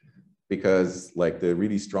strength, because like the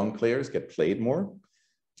really strong players get played more.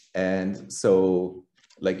 And so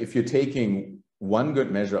like if you're taking one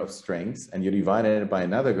good measure of strength and you divide it by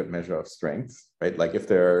another good measure of strength, right? Like if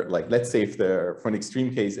they're like, let's say if they're, for an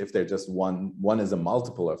extreme case, if they're just one is a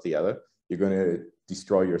multiple of the other, you're going to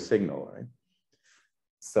destroy your signal, right?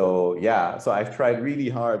 So yeah, so I've tried really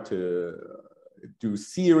hard to do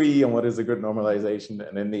theory on what is a good normalization,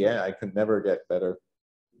 and in the end, I could never get better.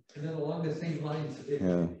 And then along the same lines,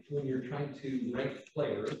 when you're trying to rank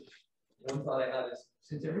players, one thought I had is,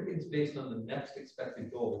 since everything's based on the next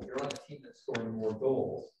expected goal, if you're on a team that's scoring more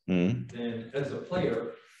goals, then as a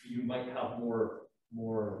player, you might have more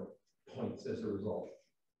points as a result.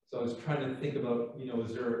 So I was trying to think about, you know,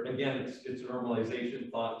 is there, again, it's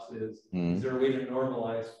normalization thoughts is there a way to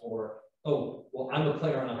normalize for, oh, well, I'm a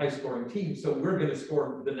player on a high scoring team, so we're going to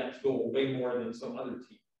score the next goal way more than some other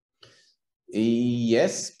team.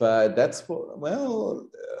 Yes, but that's, well,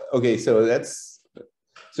 okay, so that's,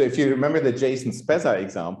 so if you remember the Jason Spezza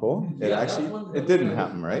example, it didn't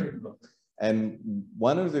happen, right? And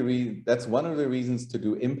that's one of the reasons to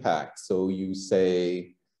do impact. So you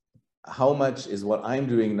say, how much is what I'm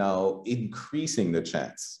doing now increasing the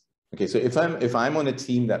chance? Okay, so if I'm on a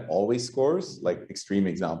team that always scores, like extreme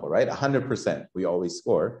example, right? 100%, we always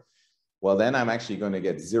score. Well, then I'm actually going to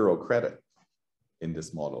get 0 credit in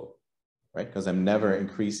this model, right? Because I'm never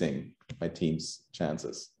increasing my team's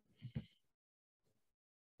chances.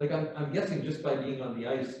 Like I'm guessing just by being on the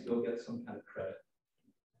ice, you'll get some kind of credit.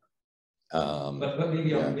 But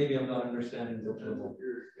maybe I'm not understanding the term.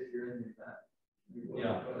 If you're in that.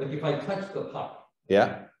 Yeah, like if I touch the puck.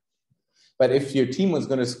 Yeah, but if your team was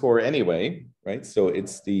going to score anyway, right? So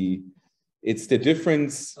it's the It's the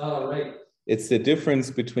difference. Oh, right. It's the difference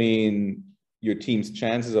between your team's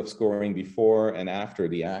chances of scoring before and after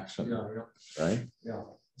the action. Yeah, yeah. Right? Yeah.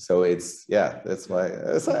 So it's, yeah, that's why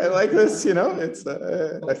I like this, you know, it's,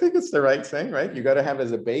 I think it's the right thing, right? You got to have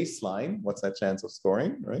as a baseline, what's that chance of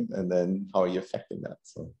scoring, right? And then how are you affecting that?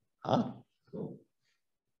 So, cool.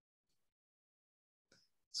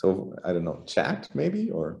 So I don't know, chat maybe,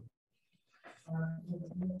 or?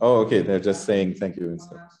 Oh, okay, they're just saying thank you and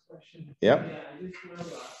stuff. Yeah. Yeah, I just want to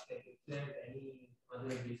ask, like, if there's any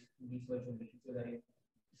other research in literature that is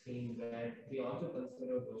saying that we also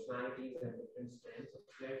consider personalities and different strengths of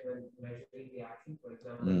players when measuring the action. For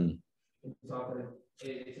example, in soccer,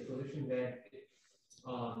 it's a position where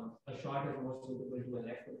a shot is more suitable to a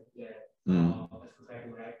left-footed player as compared to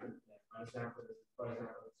a right-footed player. For example, it's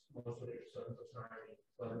more suited to certain personality,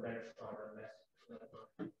 for a better shot or less.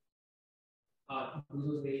 Do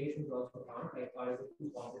those variations also count? Like, or is it too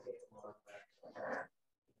complicated?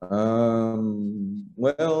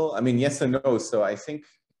 Well, I mean, yes and no. So I think,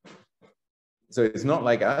 so it's not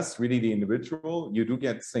like us, really the individual. You do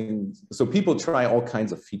get things. So people try all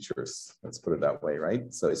kinds of features. Let's put it that way,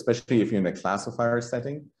 right? So especially if you're in a classifier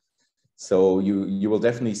setting. So you will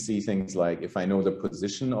definitely see things like, if I know the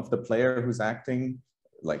position of the player who's acting,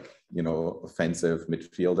 like, you know, offensive,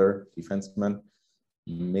 midfielder, defenseman,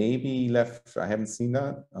 maybe left, I haven't seen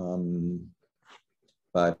that.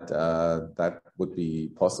 But that would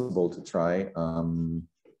be possible to try.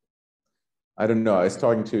 I don't know, I was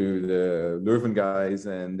talking to the Leuven guys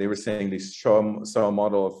and they were saying they saw a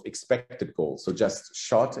model of expected goals. So just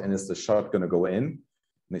shot, and is the shot gonna go in? And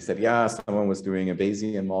they said, yeah, someone was doing a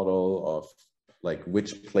Bayesian model of like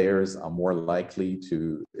which players are more likely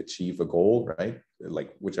to achieve a goal, right?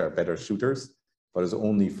 Like which are better shooters, but it's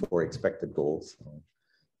only for expected goals.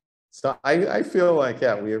 So I feel like,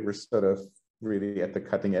 yeah, we're sort of really at the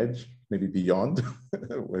cutting edge, maybe beyond,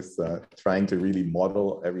 with trying to really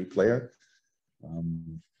model every player.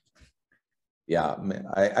 Yeah,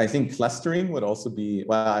 I think clustering would also be,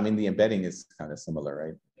 well, I mean, the embedding is kind of similar,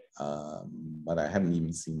 right? But I haven't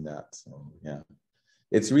even seen that, so yeah.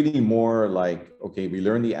 It's really more like, okay, we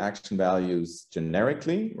learn the action values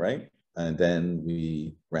generically, right? And then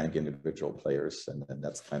we rank individual players, and then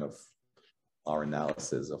that's kind of our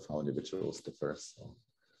analysis of how individuals differ. So,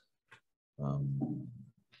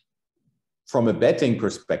 from a betting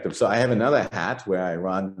perspective, so I have another hat where I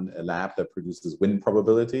run a lab that produces win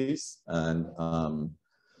probabilities. And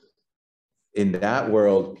in that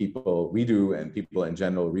world, people in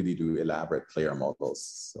general really do elaborate player models.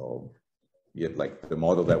 So you have like the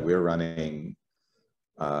model that we're running.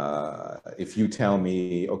 If you tell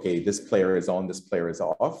me, okay, this player is on, this player is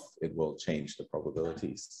off, it will change the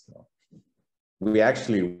probabilities. So we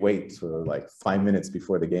actually wait for like 5 minutes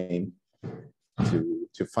before the game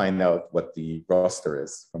to find out what the roster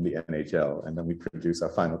is from the NHL, and then we produce our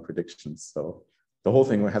final predictions. So the whole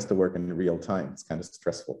thing has to work in real time. It's kind of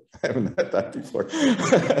stressful. I haven't had that before.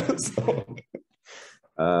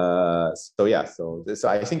 So yeah, so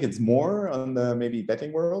I think it's more on the maybe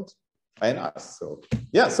betting world and us. So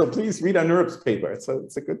yeah, so please read our NeurIPS paper. It's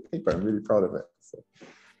a good paper. I'm really proud of it. So.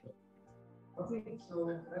 Okay, so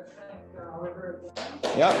let's thank however.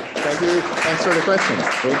 Yeah, thank you. Thanks for the questions.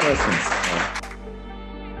 Great questions.